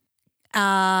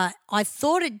 I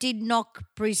thought it did knock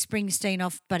Bruce Springsteen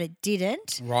off, but it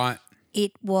didn't. Right.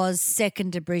 It was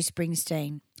second to Bruce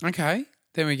Springsteen. Okay,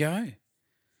 there we go.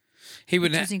 He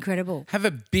would Which was incredible. Have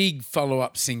a big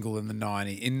follow-up single in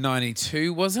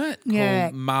 92, was it? Yeah,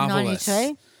 Called Marvelous.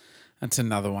 92. That's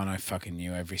another one I fucking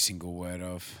knew every single word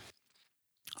of.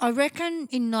 I reckon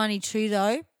in 92,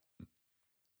 though,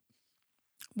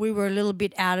 we were a little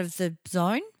bit out of the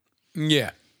zone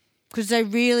Yeah. because they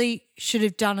really should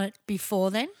have done it before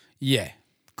then. Yeah,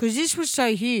 Because this was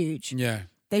so huge. Yeah.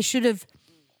 They should have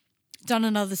done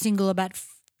another single about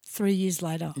 3 years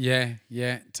later.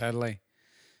 Yeah, totally.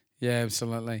 Yeah,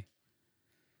 absolutely.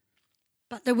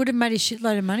 But they would have made a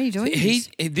shitload of money doing this.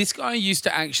 This guy used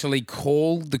to actually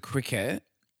call the cricket,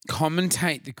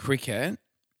 commentate the cricket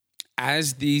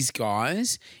as these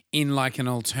guys in like an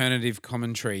alternative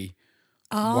commentary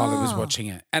while I was watching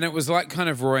it. And it was like kind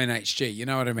of Roy and HG, you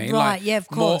know what I mean? Right, like yeah, of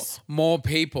course. More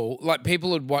people, like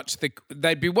people would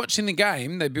they'd be watching the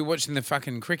game, they'd be watching the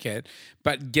fucking cricket,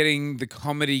 but getting the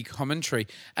comedy commentary.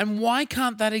 And why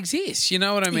can't that exist? You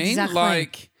know what I mean? Exactly.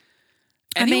 Like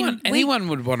anyone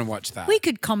would want to watch that. We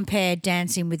could compare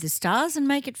Dancing with the Stars and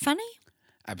make it funny.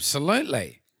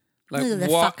 Absolutely. Like, Look at the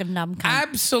fucking dumb cunt.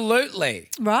 Absolutely.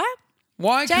 Right?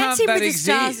 Why Dancing can't that with exist?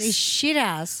 the Stars is shit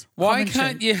ass. Why commentary.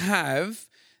 can't you have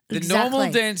the Exactly.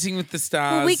 normal Dancing with the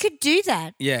Stars? Well, we could do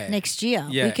that next year.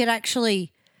 Yeah. We could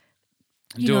actually,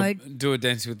 do a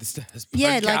Dancing with the Stars podcast.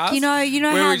 Yeah, like, you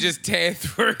know where how- we just tear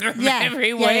through them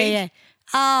every week. Yeah.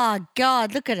 Oh,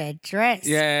 God, look at her dress.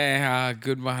 Yeah,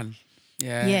 good one.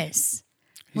 Yeah. Yes.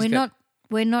 He's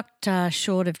We're not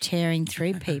short of tearing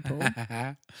through people.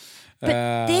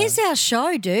 But there's our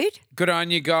show, dude. Good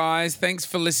on you guys. Thanks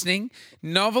for listening.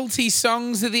 Novelty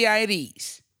songs of the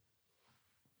 80s.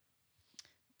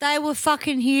 They were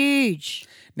fucking huge.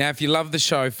 Now, if you love the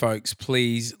show, folks,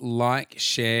 please like,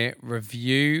 share,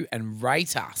 review, and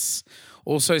rate us.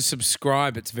 Also,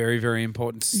 subscribe. It's very, very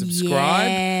important to subscribe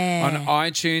on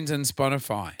iTunes and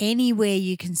Spotify. Anywhere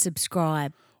you can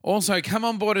subscribe. Also, come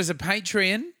on board as a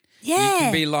Patreon. Yeah. You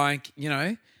can be like,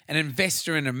 an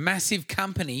investor in a massive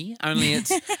company. Only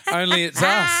it's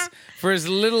us for as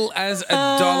little as $1 a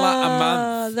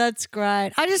month. Oh, that's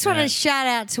great. I just want to shout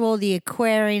out to all the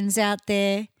Aquarians out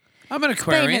there. I'm an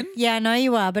Aquarian. I know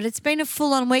you are, but it's been a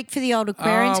full-on week for the old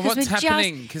Aquarians. Oh, what's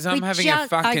happening? Because I'm having a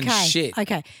fucking shit.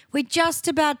 Okay, we're just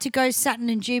about to go Saturn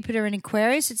and Jupiter in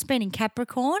Aquarius. It's been in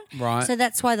Capricorn. Right. So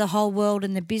that's why the whole world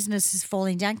and the business is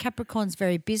falling down. Capricorn's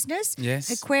very business. Yes.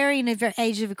 Aquarian,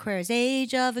 age of Aquarius.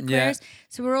 Yeah.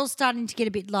 So we're all starting to get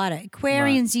a bit lighter.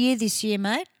 Aquarian's year this year,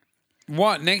 mate.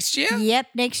 What, next year? Yep,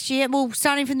 next year. Well,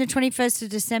 starting from the 21st of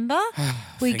December,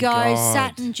 we Thank go God.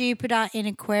 Saturn, Jupiter in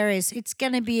Aquarius. It's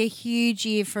going to be a huge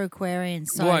year for Aquarians.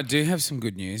 So Well, I do have some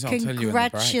good news. I'll tell you in the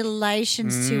break.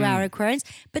 congratulations to our Aquarians.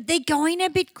 But they're going a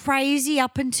bit crazy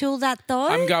up until that, though.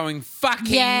 I'm going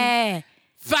fucking I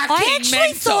actually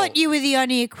mental. thought you were the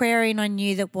only Aquarian I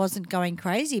knew that wasn't going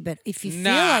crazy. But if you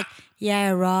feel like,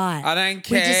 right. I don't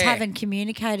care. We just haven't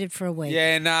communicated for a week.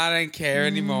 Yeah, no, I don't care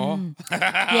anymore.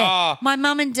 Yeah, my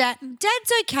mum and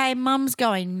dad's okay. Mum's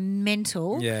going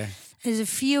mental. Yeah. There's a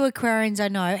few Aquarians I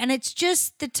know, and it's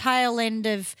just the tail end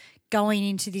of going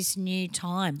into this new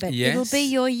time. But it'll be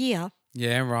your year.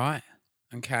 Yeah, right.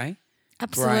 Okay.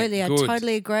 Absolutely. Great. Good. I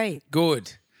totally agree.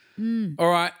 Good.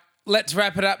 All right, let's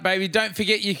wrap it up, baby. Don't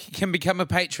forget you can become a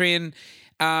Patreon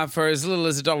for as little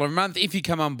as $1 a month. If you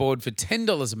come on board for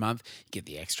 $10 a month, you get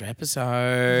the extra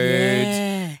episodes.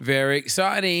 Yeah. Very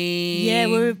exciting. Yeah,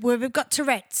 we've got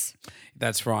Tourette's.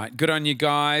 That's right. Good on you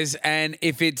guys. And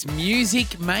if it's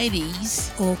music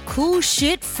mateys or cool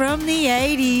shit from the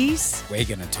 80s, we're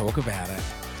going to talk about it.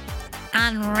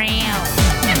 Unreal.